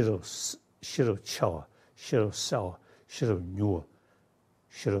싫어 쳐 싫어 싸워 싫어 누워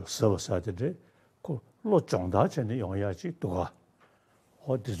싫어 서서들 그로 정다전의 영향이 또가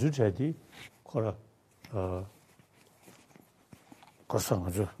어디 주제디 거라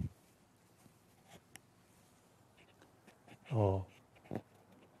거상하죠.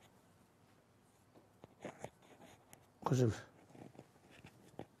 그래서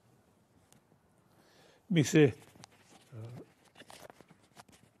믹스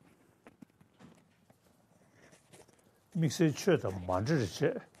최다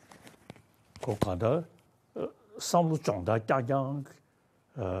만지지 거기다 상루 정다 짜장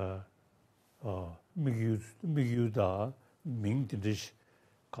미유다 민들이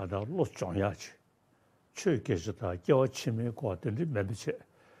가다 로정야지 최께서다 겨침에 과들이 매비체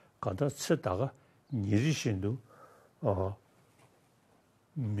가다 쓰다가 니리신도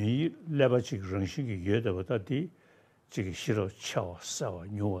미 레버지 정식이 예더보다디 지금 싫어 쳐 싸워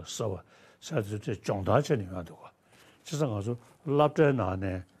뉴어 싸워 사주제 정다전이 와도가 지상 가서 랍전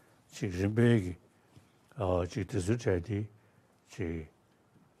안에 지금 배기 지금 드스제디 지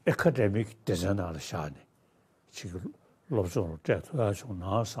academic designer 샤네 지금 로존으로 제가 좀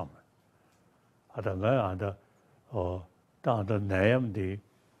나왔어. 하다가 안다 다다 내염디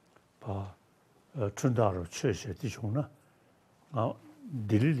바 춘다로 최세 뒤중나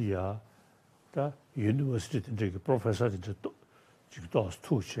딜리아 다 유니버시티 저기 프로페서인데 또 지금 또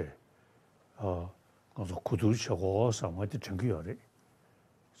스투체 가서 구두셔고 상황이 정기열이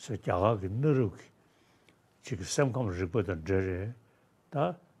저 자가게 늘고 지금 생각을 리포던 저래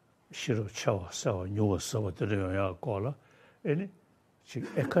다 싫어 쳐 싸워 누워 싸워 들으면 거라 아니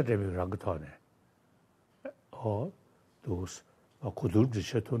지금 에카데미라는 거 타네 도스 구두르지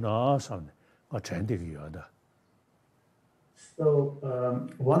셔토나 상네 전되기야다. So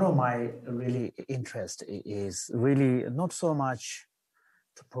one of my really interest is really not so much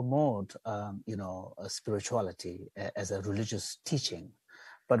to promote spirituality as a religious teaching,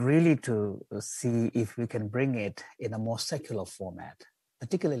 but really to see if we can bring it in a more secular format,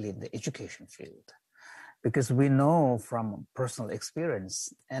 particularly in the education field. Because we know from personal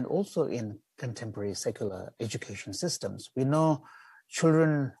experience and also in contemporary secular education systems, we know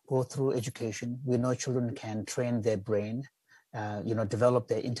children go through education. We know children can train their brain, develop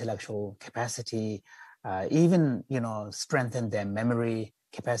their intellectual capacity, even, strengthen their memory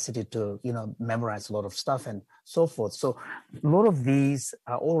capacity to, memorize a lot of stuff and so forth. So a lot of these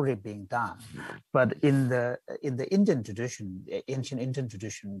are already being done. But in the Indian tradition, ancient Indian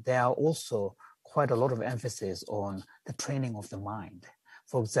tradition, there are also quite a lot of emphasis on the training of the mind.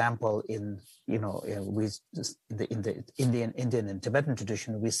 For example, in the Indian and Tibetan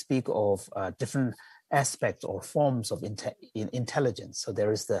tradition, we speak of different aspects or forms of intelligence. So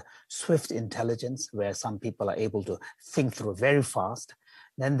there is the swift intelligence, where some people are able to think through very fast.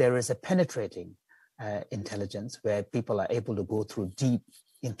 Then there is a penetrating intelligence, where people are able to go through deep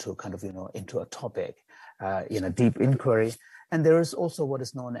into into a topic, deep inquiry. And there is also what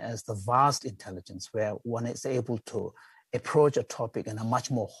is known as the vast intelligence, where one is able to approach a topic in a much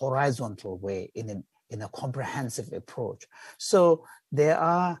more horizontal way, in a comprehensive approach. So there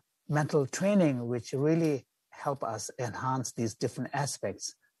are mental training which really help us enhance these different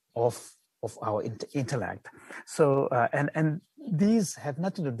aspects of our intellect. So and these have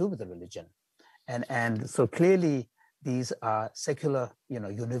nothing to do with the religion, and so clearly these are secular,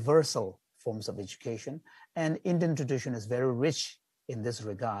 universal forms of education, and Indian tradition is very rich in this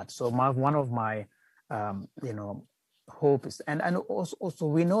regard. So one of my hope is, and also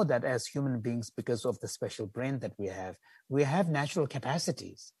we know that as human beings, because of the special brain that we have natural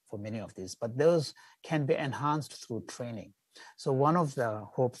capacities for many of these, but those can be enhanced through training. So one of the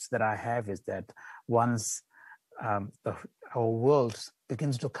hopes that I have is that once our world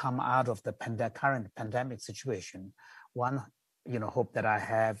begins to come out of the current pandemic situation, one hope that I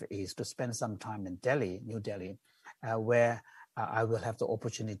have is to spend some time in Delhi, New Delhi, where I will have the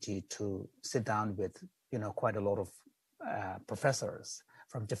opportunity to sit down with quite a lot of professors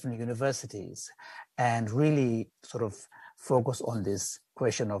from different universities, and really sort of focus on this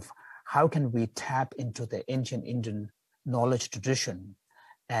question of how can we tap into the ancient Indian knowledge tradition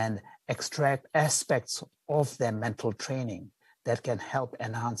and extract aspects of their mental training that can help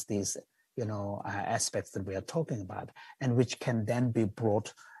enhance these aspects that we are talking about, and which can then be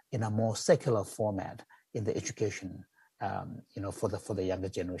brought in a more secular format in the education for the younger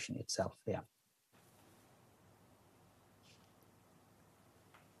generation itself.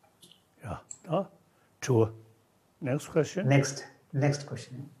 Sure. Next question. Next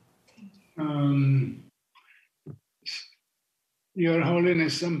question. Your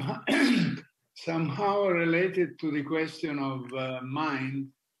Holiness, somehow related to the question of mind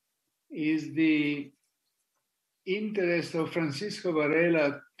is the interest of Francisco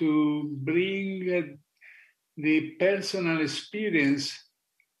Varela to bring the personal experience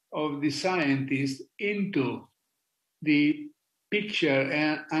of the scientist into the picture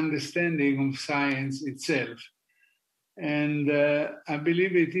and understanding of science itself. And I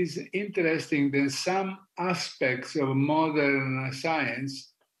believe it is interesting that some aspects of modern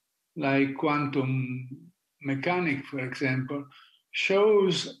science, like quantum mechanics, for example,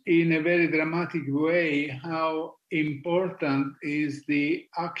 shows in a very dramatic way how important is the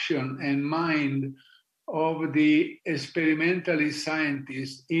action and mind of the experimentalist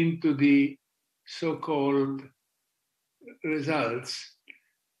scientist into the so-called results.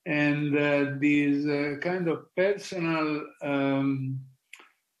 And this kind of personal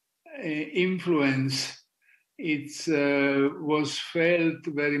influence, was felt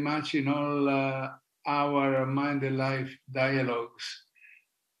very much in all our mind and life dialogues.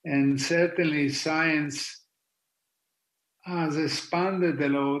 And certainly science has expanded a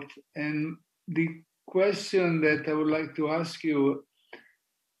lot. And the question that I would like to ask you,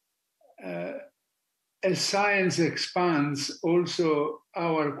 as science expands, also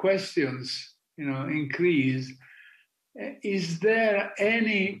our questions, increase. Is there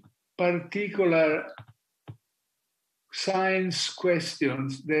any particular science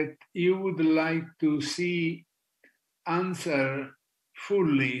questions that you would like to see answered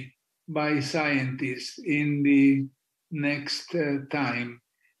fully by scientists in the next time?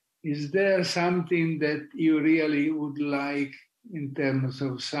 Is there something that you really would like in terms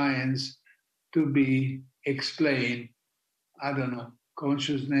of science to be explained? I don't know,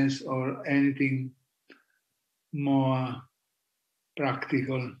 consciousness or anything more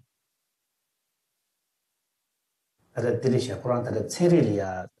practical. Ada dirisha Quran tada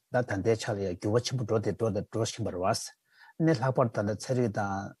tserilia da tande chalia gyuwachimbu dode droshimbarwas ne lapar tada tseri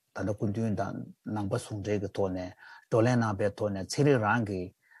da tada kundyun da nangba sungje ge tone dolena be tone tseri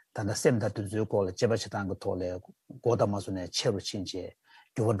rangi tada semda tuzu ko jebachitang ge tole goda masune cheru chinje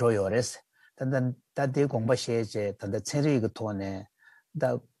gyuwadroyores tada de gongba sheje tada tseri ge tone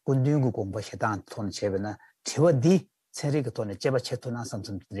da kundyun gu gongba shedan tone chebena tiwadi 체리고 돈에 제바 체토나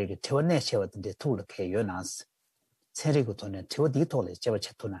삼삼들에게 태원내 채웠던데 툴을 개요나스 체리고 돈에 태워디 톨에 제바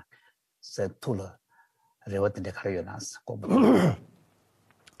체토나 세 툴을 레웠던데 가려요나스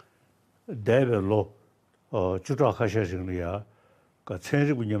대별로 주라하셔지는야 그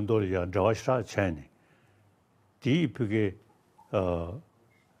체리고 념도리야 저와시라 체니 디프게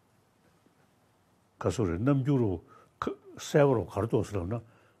가서를 남주로 세월로 가르도스러나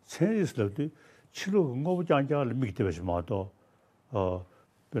체리스들도 치료 응고부지 않자를 믿기되지 마도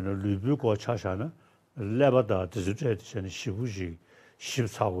변을 리뷰고 차샤나 레바다 드즈제는 시부지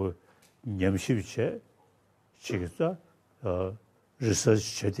 14고 냠시비체 지금서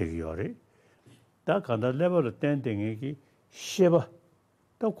리서치 제대기요리 다 간다 레벨을 땡땡이기 쉐바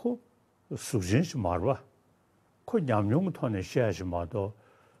또고 수진시 말와 그 냠용 톤에 쉐야지 마도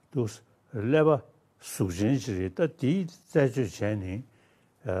또 레바 수진시 또디 자주 전에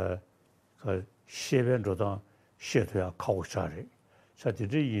그 쉐변로다 쉐도야 가고샤리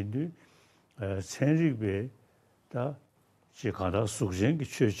자들이 인도 천리배 다 지가다 수진기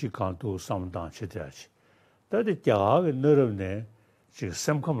최지 강도 상당치 돼야지 다들 자가 너럽네 지금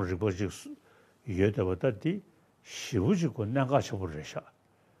삼컴을 리버지 이해되었다디 시부지고 나가셔 버려셔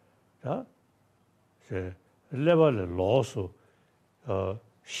자 레벨 로스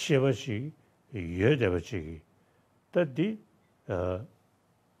쉐버지 이해되었지 다디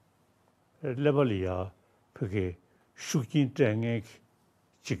레벨이야 그게 숙진 땡에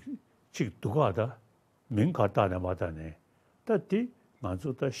즉 누가다 민가다네 마다네 다디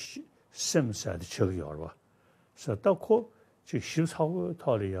만족다 셈사드 저기여봐 서다코 즉 14고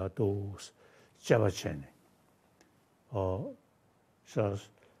탈이야 또 잡아채네 자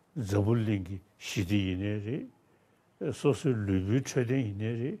저불링기 시디이네리 소설 리뷰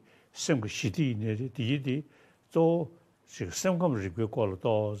최대이네리 생그 시디이네리 디디 또 지금 생금 리뷰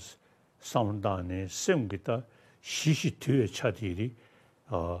걸도 상단에 생기다 시시트에 차디리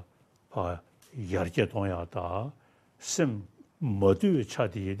바 야르게 동야다 심 모두의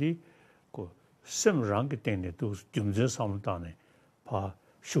차디리 그 심랑게 때문에도 경제 상단에 바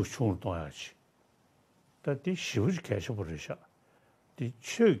쇼충을 동야지 다디 시우지 계셔 버리셔 디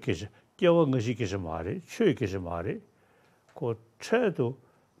최께서 깨워 것이 계셔 말이 최께서 말이 그 최도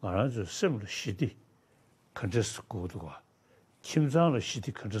말아서 심을 시디 컨저스 고도가 김상의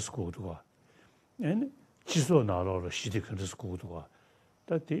시디 컨저스 고도가 엔 지소 나로로 시디 컨저스 고도가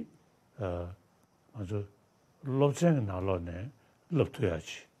다디 아주 롭쟁 나로네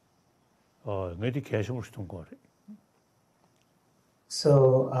롭토야지 내디 계셔물 좀 거래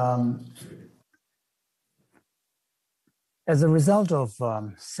So as a result of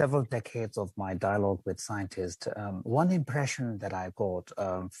several decades of my dialogue with scientists, one impression that I got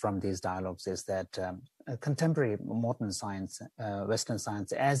from these dialogues is that contemporary modern science, Western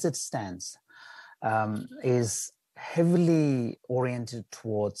science, as it stands, is heavily oriented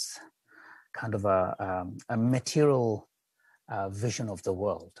towards kind of a material vision of the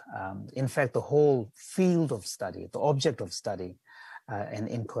world. In fact, the whole field of study, the object of study, and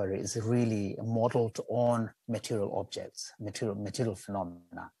inquiry is really modeled on material objects, material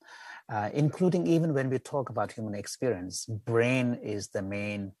phenomena, including even when we talk about human experience, brain is the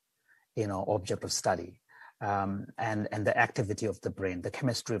main, object of study, and the activity of the brain, the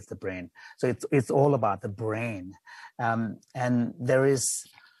chemistry of the brain. So it's all about the brain, and there is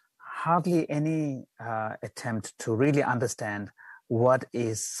hardly any attempt to really understand what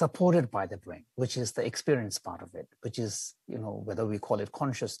is supported by the brain, which is the experience part of it, which is, whether we call it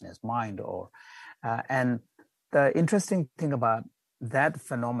consciousness, mind, or, and the interesting thing about that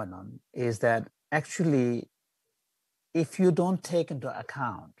phenomenon is that actually, if you don't take into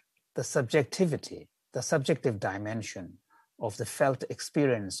account the subjectivity, the subjective dimension of the felt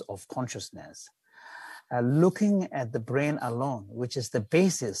experience of consciousness, looking at the brain alone, which is the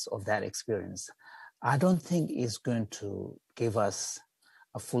basis of that experience, I don't think is going to give us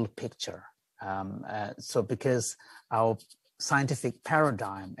a full picture. So because our scientific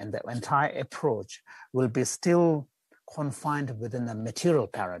paradigm and the entire approach will be still confined within a material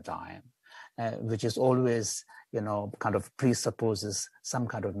paradigm, which is always, kind of presupposes some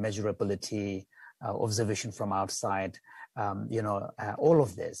kind of measurability, observation from outside, all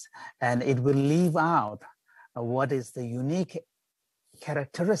of this. And it will leave out what is the unique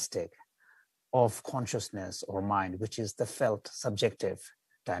characteristic of consciousness or mind, which is the felt subjective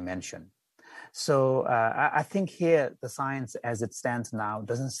dimension. So I think here the science as it stands now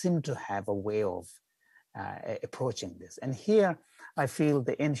doesn't seem to have a way of approaching this. And here I feel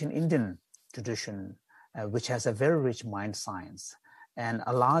the ancient Indian tradition, which has a very rich mind science, and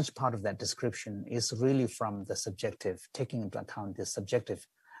a large part of that description is really from the subjective, taking into account the subjective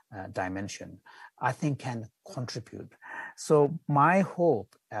dimension, I think can contribute. So my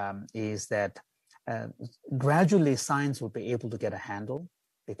hope is that gradually science will be able to get a handle,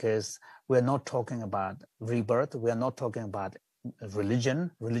 because we're not talking about rebirth, we're not talking about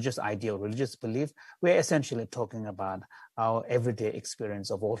religion, religious idea, religious belief. We're essentially talking about our everyday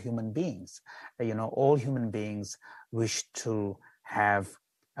experience of all human beings. All human beings wish to have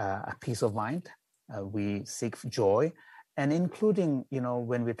a peace of mind. We seek joy, and including,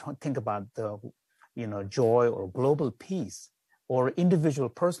 when we think about the, joy or global peace, or individual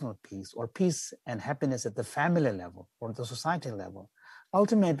personal peace, or peace and happiness at the family level or the society level,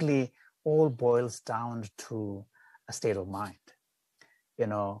 ultimately all boils down to a state of mind.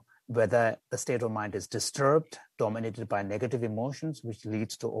 Whether the state of mind is disturbed, dominated by negative emotions, which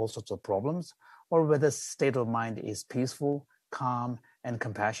leads to all sorts of problems, or whether the state of mind is peaceful, calm, and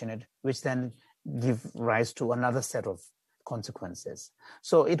compassionate, which then give rise to another set of consequences.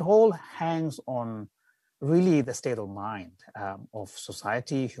 So it all hangs on really the state of mind of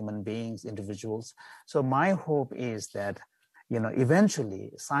society, human beings, individuals. So my hope is that,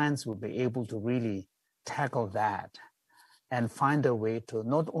 eventually science will be able to really tackle that and find a way to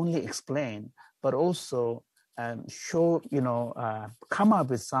not only explain, but also show, come up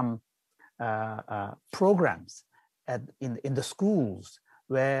with some programs in the schools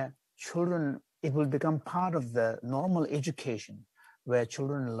where children, it will become part of the normal education, where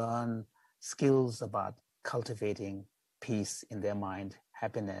children learn skills about cultivating peace in their mind,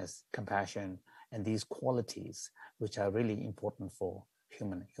 happiness, compassion, and these qualities which are really important for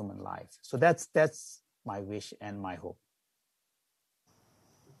human life. So that's my wish and my hope.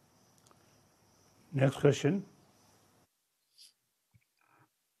 Next question.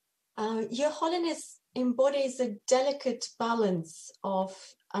 Your Holiness embodies a delicate balance of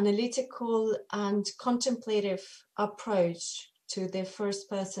analytical and contemplative approach to the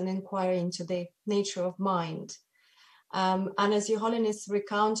first-person inquiry into the nature of mind. And as Your Holiness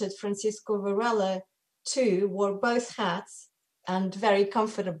recounted, Francisco Varela, too, wore both hats and very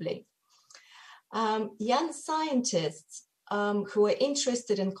comfortably. Young scientists who are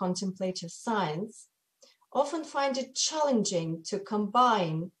interested in contemplative science often find it challenging to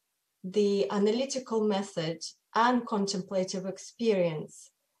combine the analytical method and contemplative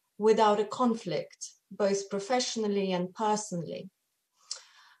experience without a conflict, both professionally and personally.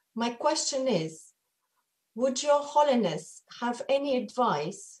 My question is, would Your Holiness have any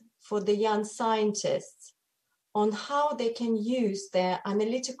advice for the young scientists on how they can use their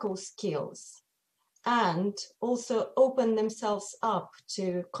analytical skills and also open themselves up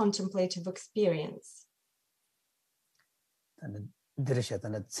to contemplative experience? 들으셔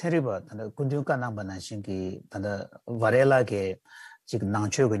tanda tseriba tanda kunjunga namba nanshingi tanda varelage 지금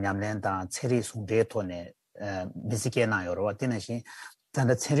낭초가 냠낸다 tseri sungde tone bisike na yorwa tinashin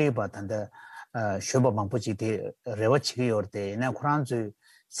tanda tseriba tanda shoba bangpuchi de rewa chigi yorte na kuranzu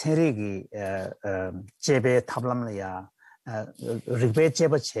tseri기 제베 탑람이야 리베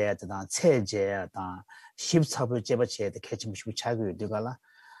제바 체다 체제다 십사부 제바 체다 개침식 차고 되가라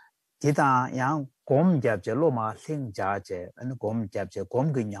디다 양 곰잡제 로마 생자제 안 곰잡제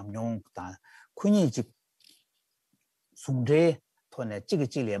곰그 냠용다 군이지 숭제 톤에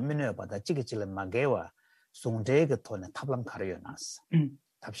찌기찌리 면에 받아 찌기찌리 마게와 숭제가 톤에 탑람 가려요 나스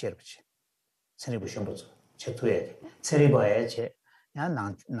답시르지 세리부 셴보죠 제투에 세리바에 제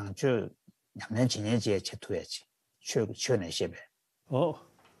나저 냠내 지내제 제투에지 최내 셰베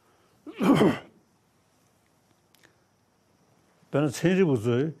저는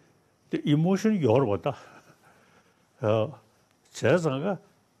세리부죠 the emotion yorwata 제자가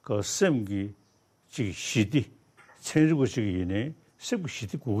그 셈기 지 시디 체르고식이네 셈기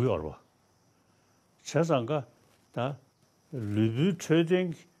시디 고요르와 제자가 다 루드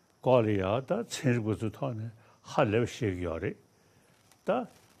트레이딩 거리야다 체르고도 타네 할레시기요리 다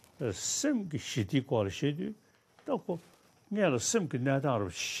셈기 시디 거리시디 또고 내가 셈기 나다로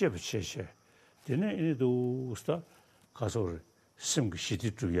셰브셰셰 되네 이도 스타 가서 셈기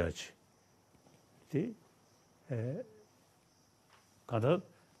시디 주야지 가다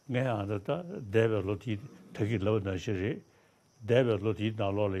내한테 데벨로티 되게 로나시리 데벨로티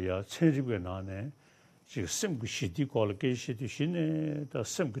나로리아 체리베 나네 지금 심그 시디 콜게 시디 신에 다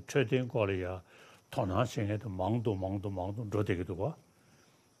심그 트레이딩 콜이야 토나싱에도 망도 로데기도 봐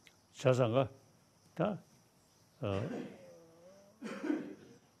자상가 다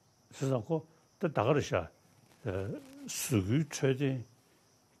세상고 다 다가르샤 수규 트레이딩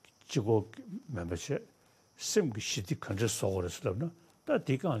지고 멤버십 심기 시디 컨트 소거스럽나 다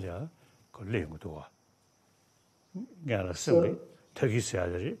디간이야 걸레고도 와 내가 심기 되게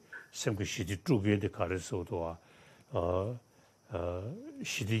세야지 심기 시디 주변에 가르쳐도 와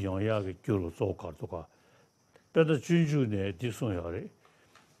시디 영향의 교로 조카도가 배다 준주네 디송야래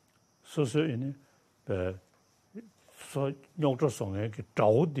소소이네 소 용조성에 그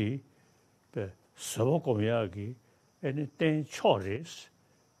자오디 배 서고미야기 애니 땡 초리스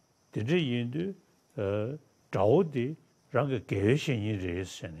디리인도 자오디 랑게 개신이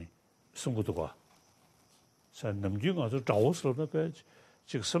레스네 승부도가 산 남중아서 자오스로다 배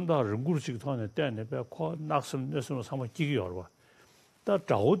지금 섬다 연구를 지금 하는 때에 배코 낙선 내서는 상황 기기여와 다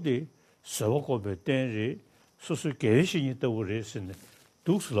자오디 서고배 땡리 소소 개신이 또 그랬네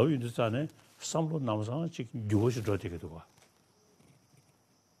독스로 인도잖아요 삼로 남상 지금 요시 저되게도가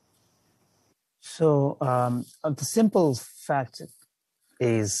So the simple fact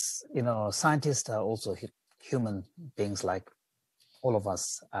is, scientists are also human beings like all of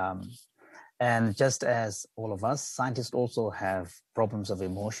us. And just as all of us, scientists also have problems of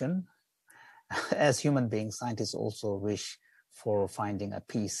emotion. As human beings, scientists also wish for finding a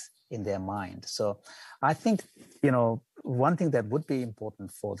peace in their mind. So I think, one thing that would be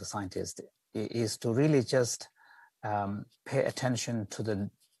important for the scientist is to really just pay attention to the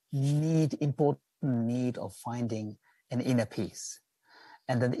important need of finding an inner peace.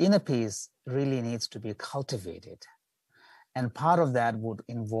 And the inner peace really needs to be cultivated. And part of that would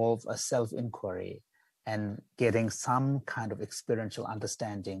involve a self-inquiry and getting some kind of experiential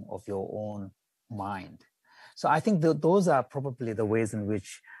understanding of your own mind. So I think those are probably the ways in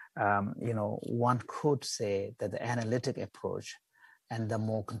which, one could say that the analytic approach and the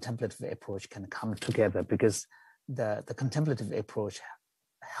more contemplative approach can come together, because the contemplative approach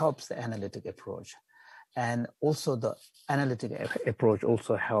helps the analytic approach, and also the analytic approach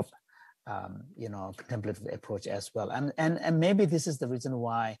also help contemplative approach as well. And maybe this is the reason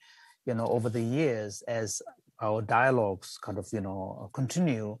why, over the years, as our dialogues kind of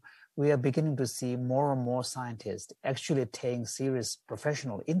continue, we are beginning to see more and more scientists actually taking serious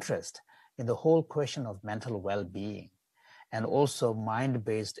professional interest in the whole question of mental well-being, and also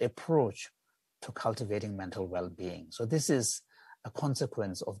mind-based approach to cultivating mental well-being. So this is a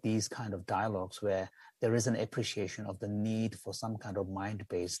consequence of these kind of dialogues where there is an appreciation of the need for some kind of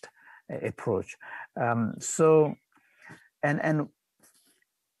mind-based approach. And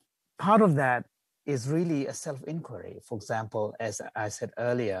part of that is really a self-inquiry. For example, as I said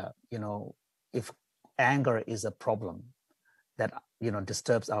earlier, if anger is a problem that,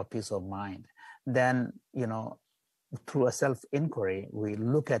 disturbs our peace of mind, then, through a self-inquiry, we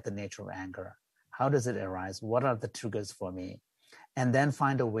look at the nature of anger. How does it arise? What are the triggers for me? And then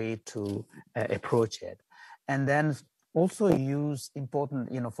find a way to approach it. And then also use important,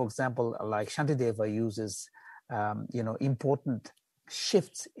 for example, like Shantideva uses, important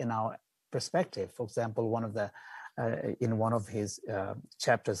shifts in our perspective. For example, in one of his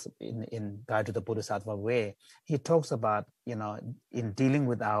chapters in Guide to the Bodhisattva Way, he talks about, in dealing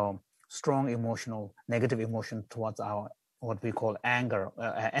with our strong negative emotion towards our, what we call anger,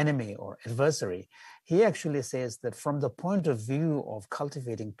 enemy or adversary, he actually says that from the point of view of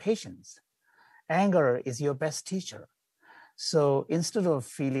cultivating patience, anger is your best teacher. So instead of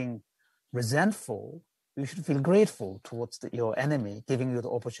feeling resentful, you should feel grateful towards your enemy, giving you the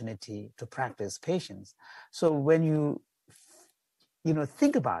opportunity to practice patience. So when you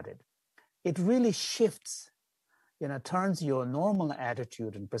think about it, it really shifts, turns your normal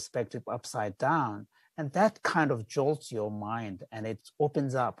attitude and perspective upside down. And that kind of jolts your mind, and it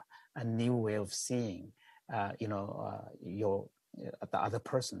opens up a new way of seeing, the other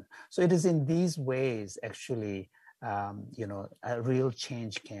person. So it is in these ways, actually, a real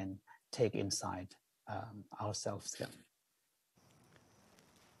change can take inside ourselves. Yeah.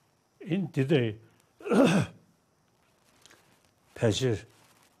 In today, 사실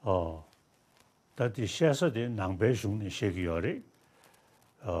다디 샤서데 낭배중의 시기열이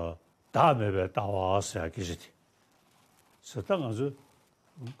다음에 다와서 기시티. 서당아주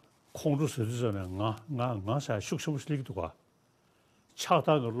콩루스르잖아. 나사 숙심스리기도 가.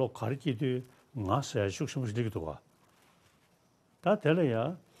 차다걸로 가르치되 나사 숙심스리기도 가. 다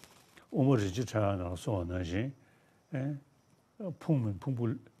될래야 오머리지 차나서 나지.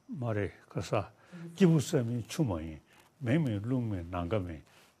 풍불 말에 가서 기부섬이 추모이 매매 룸에 난가매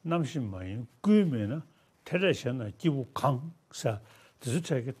남신마이 꾸메나 테레셔나 기부 강사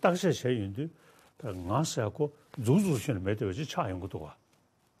드스차게 딱세 셔인데 나사고 조조신 매대지 차인 것도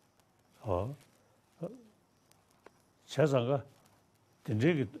와. 자자가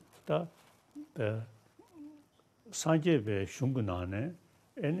된저기 다 산계배 흉근안에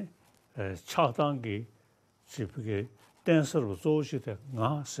에네 차단기 집게 댄서로 조시대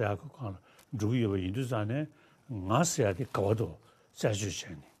나사고 간 주의와 인도산에 나사야디 가도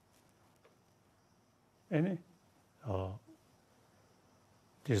자주셔니 에네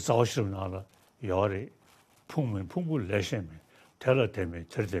디 자오시르나라 요리 풍부 레셈이 텔라데미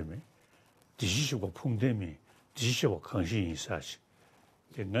ter데미 디시시고 풍데미 디시시고 컨신이 사시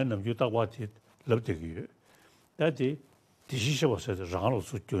내가 유다와티 럽데기 다디 디시시고서 장로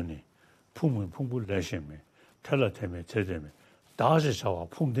수준이 풍부 레셈이 텔라데미 ter데미 다시샤와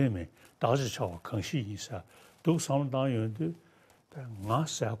풍데미 다시샤와 컨신이 사 또 상당연데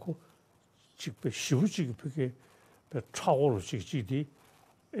나사고 직배 시우지기 그게 차오로 지지디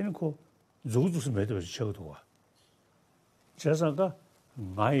이거 조주스 매도 쳐도와 제사가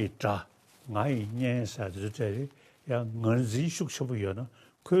나이자 나이 년사들이 야 뭔지 숙소부여는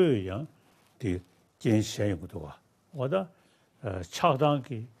그야 디 견시행도와 오다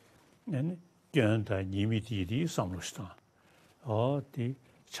차당기 는 견다 니미디디 상로스다 어디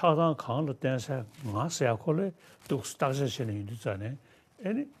차당 강로 댄사 나서야 콜레 또 스타셔는 인도잖아요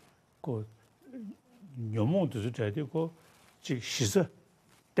아니 그 녀몽도 되고 즉 시서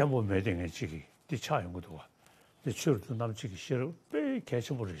때문에 매등에 지기 뒤차는 것도 와. 이 추르도 남지기 싫어. 배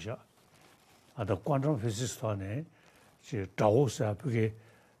개체 모르셔. 아다 관점 페시스터네. 지 자오사 그게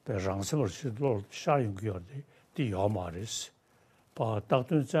배랑성을 시도 샤용기어데 디야마리스. 바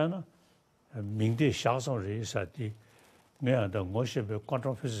딱든잖아. 민대 샤성을 해서디 내가 뭐시베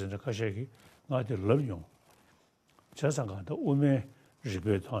관점 페시스는 가셔기 나한테 럽용. 저상가도 오메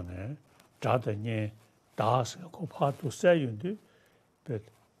리베터네. 자더니 다스 고파도 세윤데 but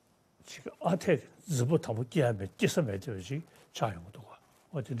지금 아태 ዝ부터부 깨면 깨서면 되지 자용도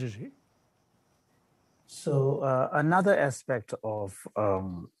어디지. So another aspect of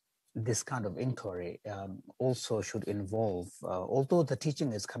this kind of inquiry also should involve, although the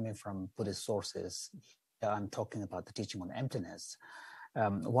teaching is coming from Buddhist sources, I'm talking about the teaching on emptiness.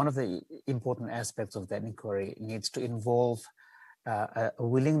 One of the important aspects of that inquiry needs to involve a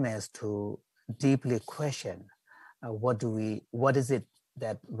willingness to deeply question what is it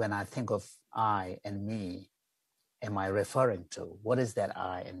that when I think of I and me, am I referring to? What is that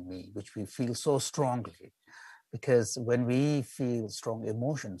I and me, which we feel so strongly? Because when we feel strong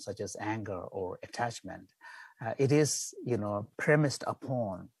emotions such as anger or attachment, it is, premised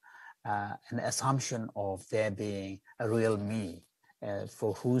upon an assumption of there being a real me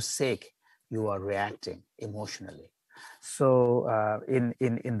for whose sake you are reacting emotionally. So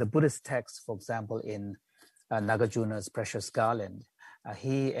in the Buddhist text, for example, in Nagarjuna's Precious Garland,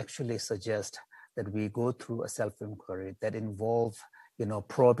 he actually suggests that we go through a self-inquiry that involve,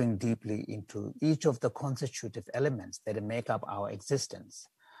 probing deeply into each of the constitutive elements that make up our existence,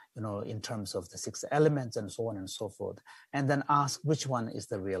 in terms of the 6 elements and so on and so forth, and then ask which one is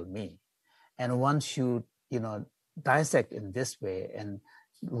the real me. And once you, dissect in this way and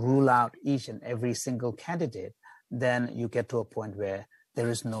rule out each and every single candidate, then you get to a point where there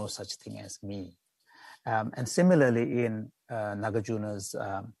is no such thing as me. And similarly, in Nagarjuna's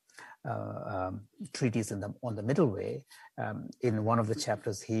treatise on the Middle Way, in one of the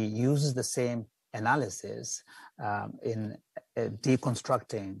chapters, he uses the same analysis in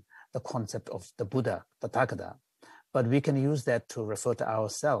deconstructing the concept of the Buddha, Tathagata. But we can use that to refer to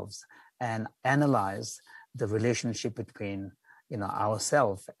ourselves and analyze the relationship between,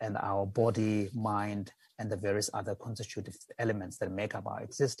 ourself and our body, mind, and the various other constitutive elements that make up our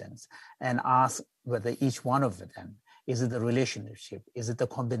existence, and ask whether each one of them, is it the relationship, is it the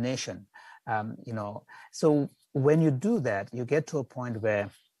combination, So when you do that, you get to a point where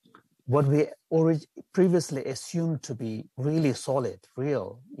what we previously assumed to be really solid,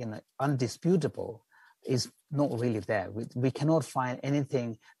 real, undisputable, is not really there. We cannot find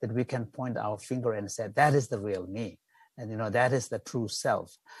anything that we can point our finger and say, that is the real me. And, that is the true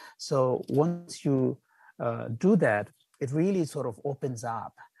self. So once you do that, it really sort of opens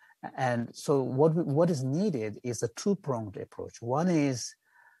up. And so what is needed is a two-pronged approach. One is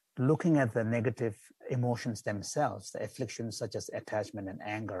looking at the negative emotions themselves, the afflictions such as attachment and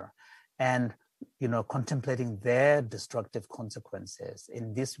anger, and contemplating their destructive consequences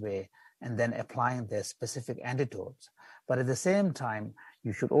in this way, and then applying their specific antidotes. But at the same time,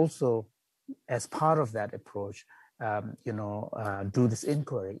 you should also, as part of that approach, do this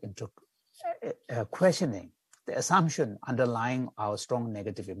inquiry into questioning the assumption underlying our strong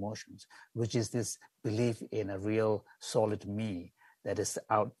negative emotions, which is this belief in a real solid me that is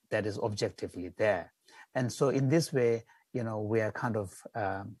objectively there. And so in this way, we are kind of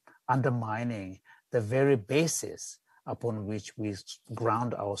undermining the very basis upon which we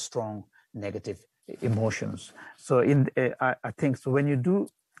ground our strong negative emotions. So I think so when you do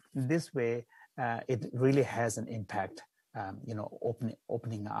this way, it really has an impact,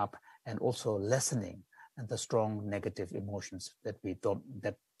 opening up and also lessening the strong negative emotions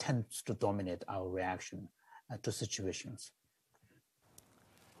that tends to dominate our reaction to situations.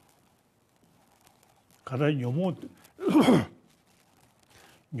 가라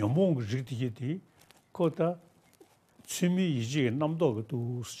녀몽 리티게디 코다 취미 이지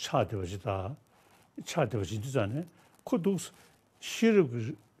남도도 차되어지다 차되어지잖아요. 코도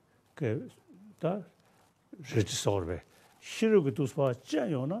싫을 그다 레지서베 싫을 그도 봐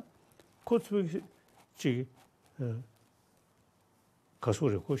짜요나 코스 지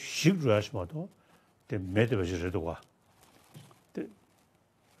가서고 식루하시마도 데 매드버지도 와.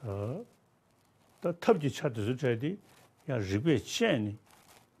 다 탑지 차도 저기 야 리베 첸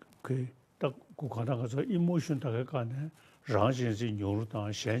그딱 고가나가서 이모션 다가 가네 랑신지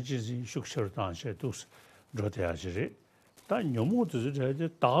요르단 현진지 숙셔단 셰도스 로데아지리 다 녀모도 저기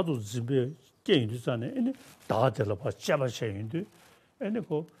다도 집에 게임도잖아요. 근데 다들 봐 잡아셔인데 근데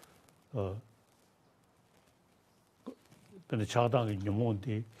근데 자당이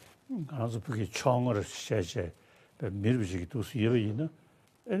녀모인데 가서 그게 총을 셔셔 미르지기 도스 예외이나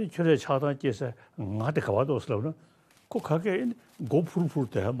아니 저래 차단께서 나한테 가봐도스라고는 꼭 가게 고프로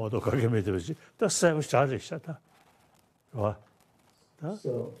때 뭐도 가게 매듯이 다 세고 잘했다. 와. 다.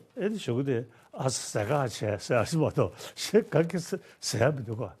 애들 저거데 아스사가 제사스 뭐도 색깔께서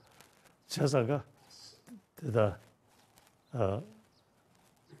세야도 봐. 제사가 되다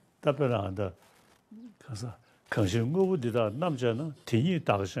답변한다. 가서 강신 거보다 남자는 대니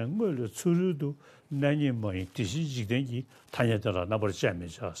다가선 뭘 수르도 난이 뭐이 디시지된기 다녀더라 나버리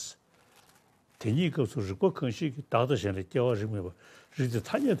재미졌어. 대니 거수를 꼭 강시 다더선에 껴가지고 뭐 리드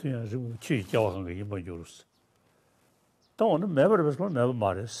다녀도야 좀 취 껴한 거 이번 요로스. 또는 매버버서 매버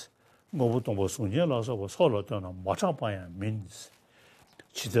말했어. 뭐부터 뭐 소녀라서 뭐 서로도나 마찬가지야 민스.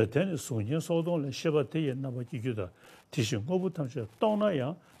 지대된 소녀 소동을 셔버대 옛날 뭐 기교다. 디신 거부터 저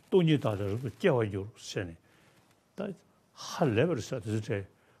떠나야 돈이 다들 껴와 요로스네. 다 할 레벨에서 이제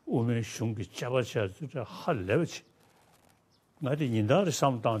오면 슝기 잡아셔야 저 할 레벨치. 나도 인다를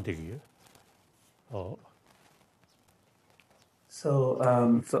상담되게. So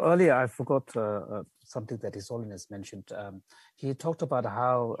earlier I forgot something that His Holiness mentioned. He talked about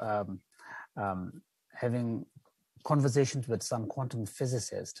how having conversations with some quantum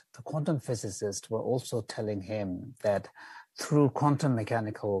physicists, the quantum physicists were also telling him that through quantum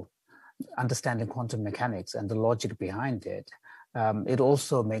mechanical understanding quantum mechanics and the logic behind it, it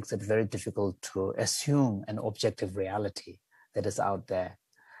also makes it very difficult to assume an objective reality that is out there.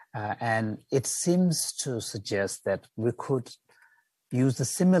 And it seems to suggest that we could use a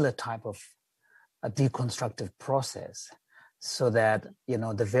similar type of a deconstructive process so that, you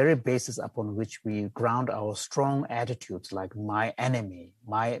know, the very basis upon which we ground our strong attitudes, like my enemy,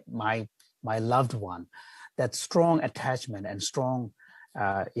 my loved one, that strong attachment and strong,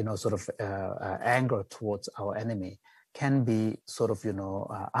 anger towards our enemy can be sort of,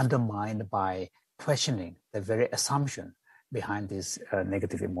 undermined by questioning the very assumption behind these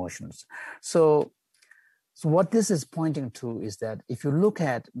negative emotions. So what this is pointing to is that if you look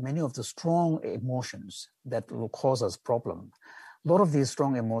at many of the strong emotions that will cause us problem, a lot of these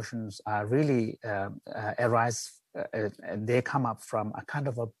strong emotions are really they come up from a kind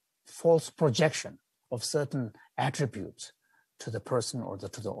of a false projection of certain attributes to the person or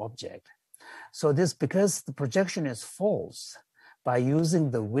to the object. So this, because the projection is false, by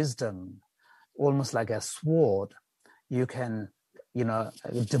using the wisdom almost like a sword, you can,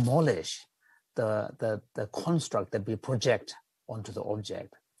 demolish the construct that we project onto the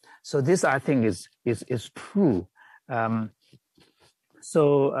object. So this, I think, is true.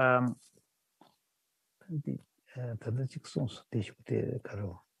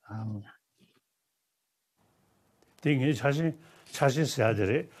 등이 자신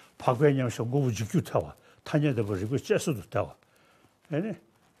세아들이 박회념 성공부 지큐타와 탄야도 버리고 째수도 타와. 아니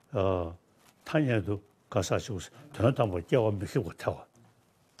탄야도 가사시고 전화도 뭐 깨워 미히고 타와.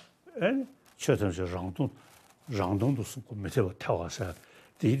 아니 최선서 랑동도 쓰고 메세고 타와서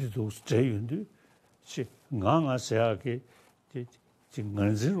디디도 제윤도 지 강아세하게 지금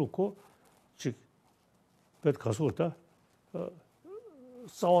은진로고 지 배 가서다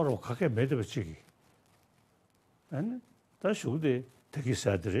싸워로 가게 매듭지기. 아니 다시우데 되게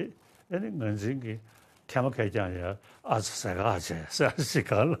사들이 아니 은진기 태막하지 않아야 아스사가 아제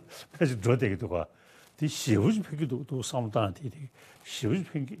사시갈 다시 들어대기도 가. 디 시우지 팽기도 또 상담한테 시우지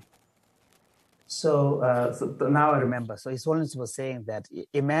팽기. So now I remember. So His Holiness was saying that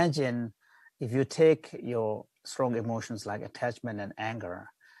imagine if you take your strong emotions like attachment and anger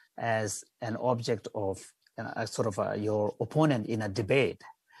as an object of your opponent in a debate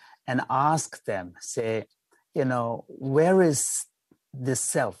and ask them, say, where is this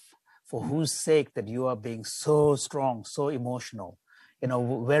self for whose sake that you are being so strong, so emotional?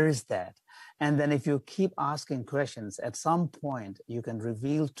 Where is that? And then if you keep asking questions, at some point you can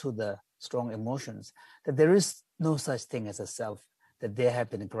reveal to the strong emotions that there is no such thing as a self, that they have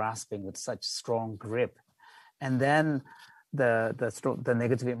been grasping with such strong grip. And then the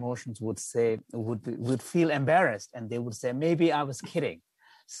negative emotions would feel embarrassed, and they would say, maybe I was kidding.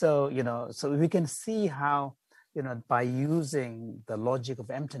 So, so we can see how, by using the logic of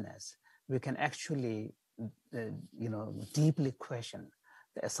emptiness, we can actually, deeply question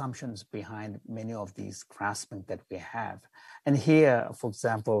the assumptions behind many of these grasping that we have. And here, for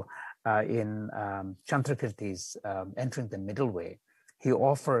example, in Chandrakirti's Entering the Middle Way, he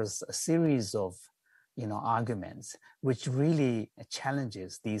offers a series of arguments which really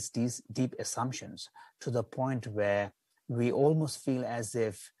challenges these deep assumptions to the point where we almost feel as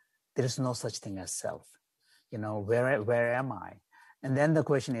if there is no such thing as self. Where am I? And then the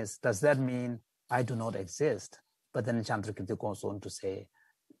question is, does that mean I do not exist? But then Chandrakirti goes on to say,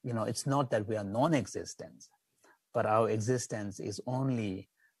 it's not that we are non-existent, but our existence is only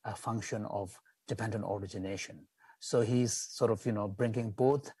a function of dependent origination. So he's sort of, bringing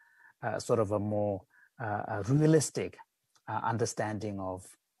both sort of a more realistic understanding of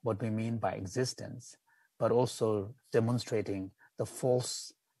what we mean by existence, but also demonstrating the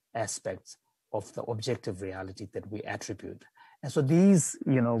false aspects of the objective reality that we attribute. And so these,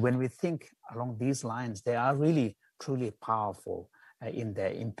 when we think along these lines, they are really, truly powerful in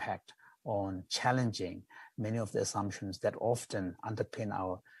their impact on challenging many of the assumptions that often underpin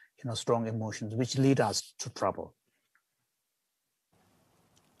our, strong emotions, which lead us to trouble.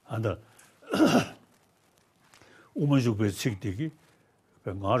 And 우먼죽배 책되기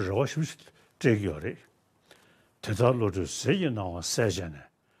nga Rosch tegiyore 대달로도 세게 나와 세잖아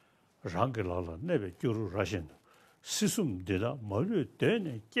랑글라라 네베 교루 라신 시숨데다 머리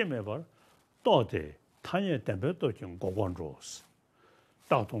되네 깨매발 또대 탄에 템베도 좀 고관로스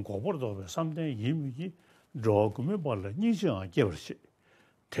다통 고버도 3대 이미지 조금에 발라 니지아 개버시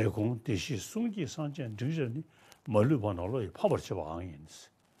대공 대시 숭기 상전 정전이 머리 번호로 파버치 방인스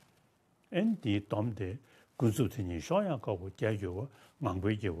엔디 덤데 군수팀이 쇼야가고 개교와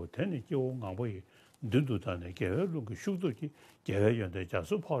망베게고 되네 교 망베 눈두다네 개로 그 슈도기 개연대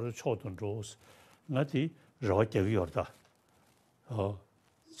자수 파를 초던 로스 나티 로개기었다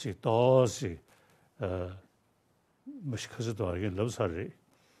지도시 무식해서도 알게 러사리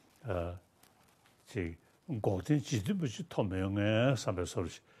지 고든 지도부지 토명에 삼배서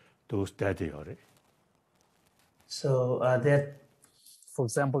those daddyore. So for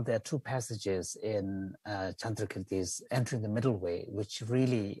example, there are two passages in Chandrakirti's Entering the Middle Way, which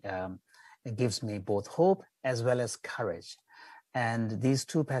really gives me both hope as well as courage. And these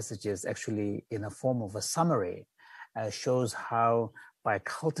two passages actually, in a form of a summary, shows how by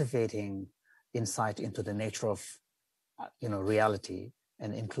cultivating insight into the nature of reality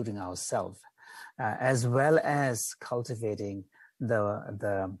and including ourselves, as well as cultivating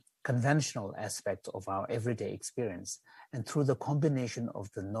the conventional aspect of our everyday experience, and through the combination of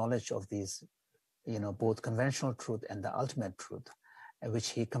the knowledge of these, both conventional truth and the ultimate truth, which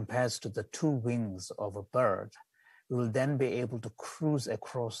he compares to the two wings of a bird, we will then be able to cruise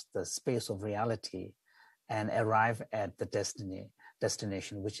across the space of reality and arrive at the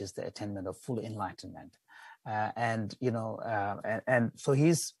destination, which is the attainment of full enlightenment. And so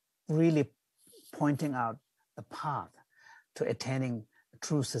he's really pointing out the path to attaining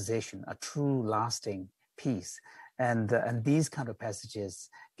true cessation, a true lasting peace. And these kind of passages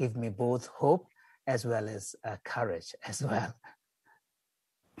give me both hope as well as courage as well.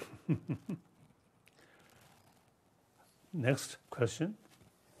 Next question.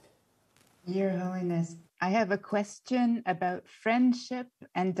 Your Holiness, I have a question about friendship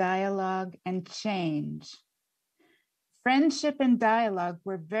and dialogue and change. Friendship and dialogue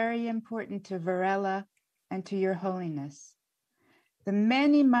were very important to Varela and to Your Holiness. The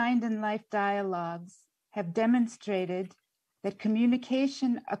many mind and life dialogues have demonstrated that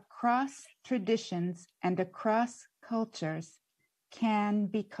communication across traditions and across cultures can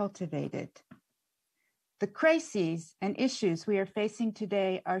be cultivated. The crises and issues we are facing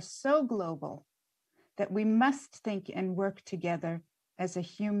today are so global that we must think and work together as a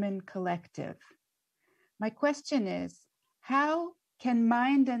human collective. My question is, how can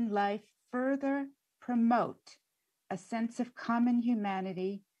mind and life further promote a sense of common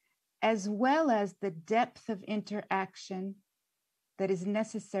humanity, as well as the depth of interaction that is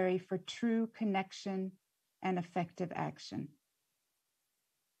necessary for true connection and effective action?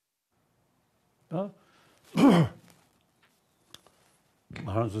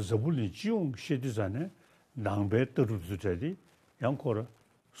 말하면서 저분이 지용 시대전에 낭배 떨어지더니 양코를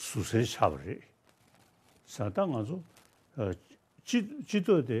수세 샤버리. 상당하죠.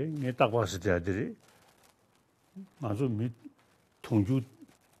 지도대 내 딱 봤을 때들이 아주 미 통주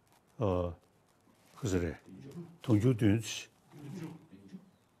그래 통주 된지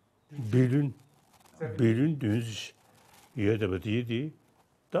빌린 된지 예대버디디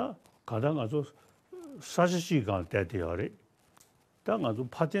다 가당 아주 40시간 때되어래 당 아주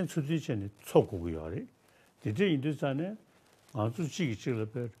파전 수지전에 초고고요래 이제 인도산에 아주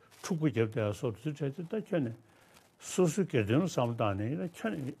지기질을 축구 접대서 수제다 전에 수수께 되는 상담에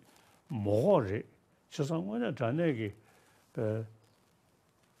전에 뭐래 세상에 전에게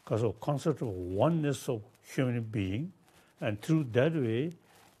가서 concept of oneness of human being and through that way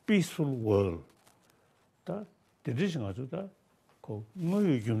peaceful world 다 되지가 아주다 그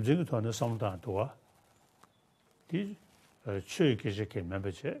뭐의 경쟁이 되는 상담도와 이 최계적인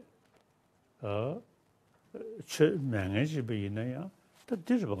멤버체 최명예집에 있나야 다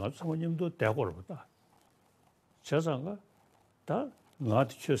뒤집어가 사모님도 대고를 보다 세상가 다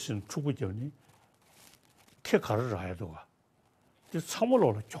나한테 최신 축구전이 캐카를 해야 도가 이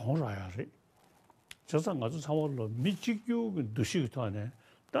참으로 경을 해야 돼 세상 아주 참으로 미치교 두시도 안에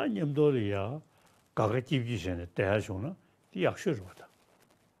따님들이야 가게집이 전에 대하셔나 이 약속을 보다.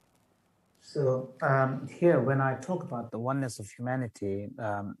 So here, when I talk about the oneness of humanity,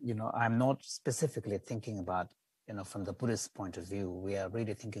 I'm not specifically thinking about, from the Buddhist point of view. We are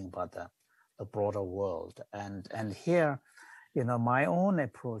really thinking about the broader world. And here, my own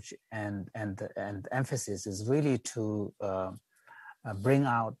approach and emphasis is really to bring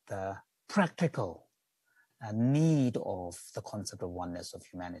out the practical need of the concept of oneness of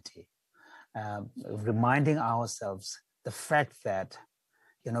humanity, reminding ourselves the fact that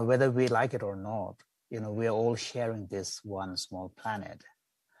whether we like it or not, we are all sharing this one small planet.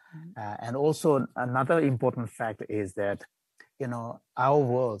 And also another important fact is that, our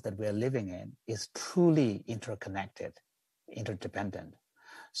world that we are living in is truly interconnected, interdependent.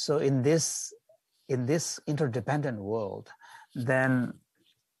 So in this interdependent world, then,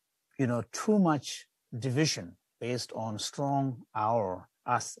 too much division based on strong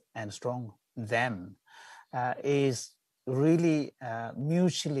us and strong them is really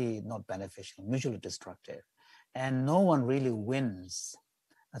mutually not beneficial, mutually destructive. And no one really wins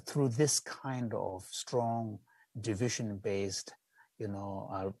through this kind of strong division-based,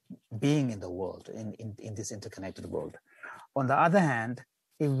 being in the world, in this interconnected world. On the other hand,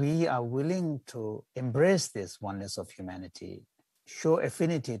 if we are willing to embrace this oneness of humanity, show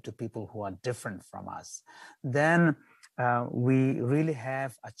affinity to people who are different from us, then we really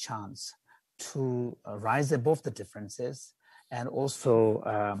have a chance to rise above the differences and also,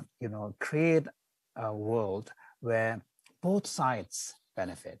 create a world where both sides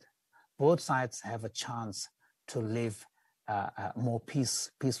benefit. Both sides have a chance to live a more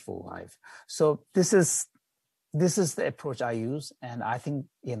peaceful life. So this is the approach I use, and I think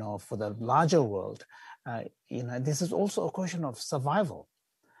for the larger world, this is also a question of survival.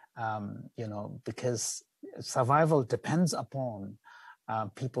 Because survival depends upon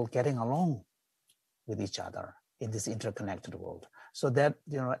people getting along with each other in this interconnected world. So that,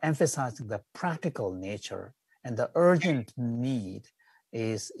 emphasizing the practical nature and the urgent need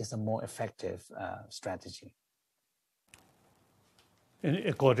is a more effective strategy. And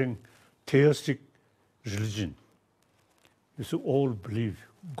according to theistic religion, you should all believe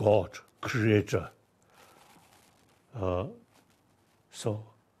God, Creator. So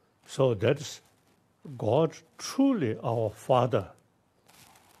that's God, truly our Father,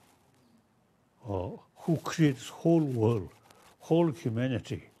 who creates whole world, whole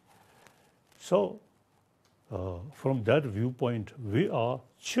humanity. So from that viewpoint, we are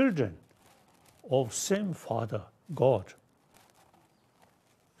children of same Father, God.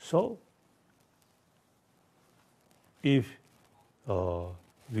 So if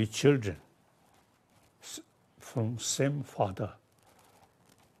we children from same Father,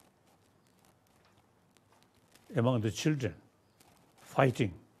 among the children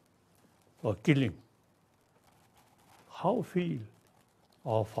fighting or killing, how feel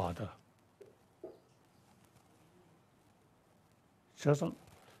our Father?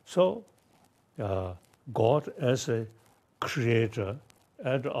 So God as a creator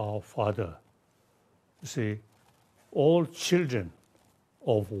and our Father, see, all children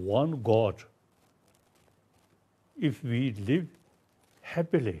of one God, if we live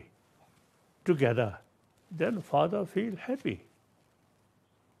happily together, then Father feel happy.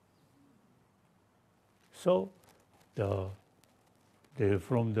 So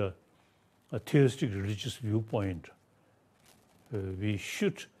from the theistic religious viewpoint, we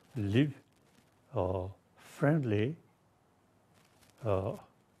should live friendly and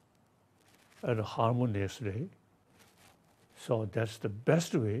harmoniously. So that's the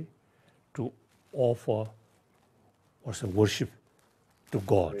best way to offer worship to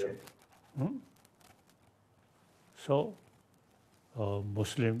God. So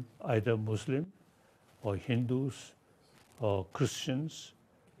Muslim, either Muslim or Hindus or Christians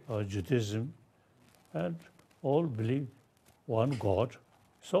or Judaism, and all believe one God.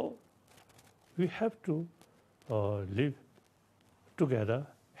 So we have to live together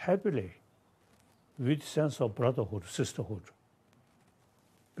happily with sense of brotherhood, sisterhood,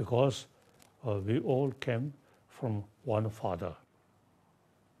 because we all came from one Father.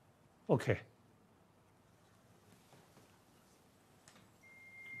 Okay.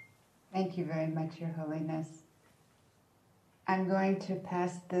 Thank you very much, Your Holiness. I'm going to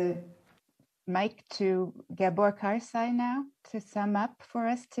pass the mic to Gabor Karsai now to sum up for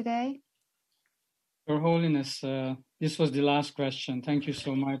us today. Your Holiness, this was the last question. Thank you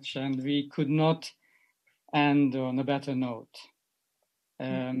so much. And we could not end on a better note.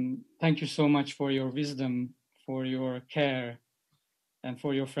 Thank you so much for your wisdom, for your care, and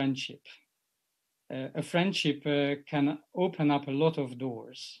for your friendship. A friendship can open up a lot of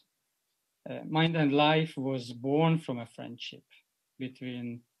doors. Mind and Life was born from a friendship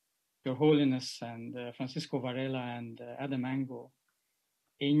between Your Holiness and Francisco Varela and Adam Engel.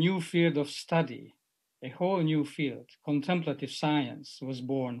 A new field of study, a whole new field, contemplative science, was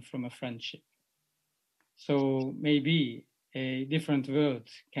born from a friendship. So maybe a different world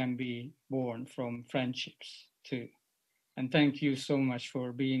can be born from friendships too. And thank you so much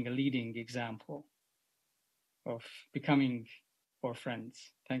for being a leading example of becoming our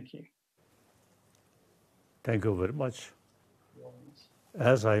friends. Thank you. Thank you very much.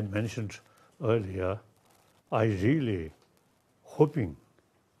 As I mentioned earlier, I really hoping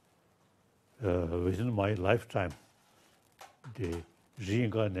within my lifetime, the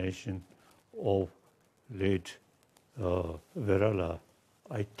reincarnation of late Varela,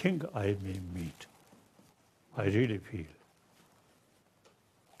 I think I may meet. I really feel.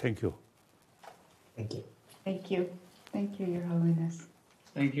 Thank you. Thank you. Thank you. Thank you, Your Holiness.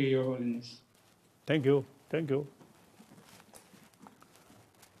 Thank you, Your Holiness. Thank you. Thank you.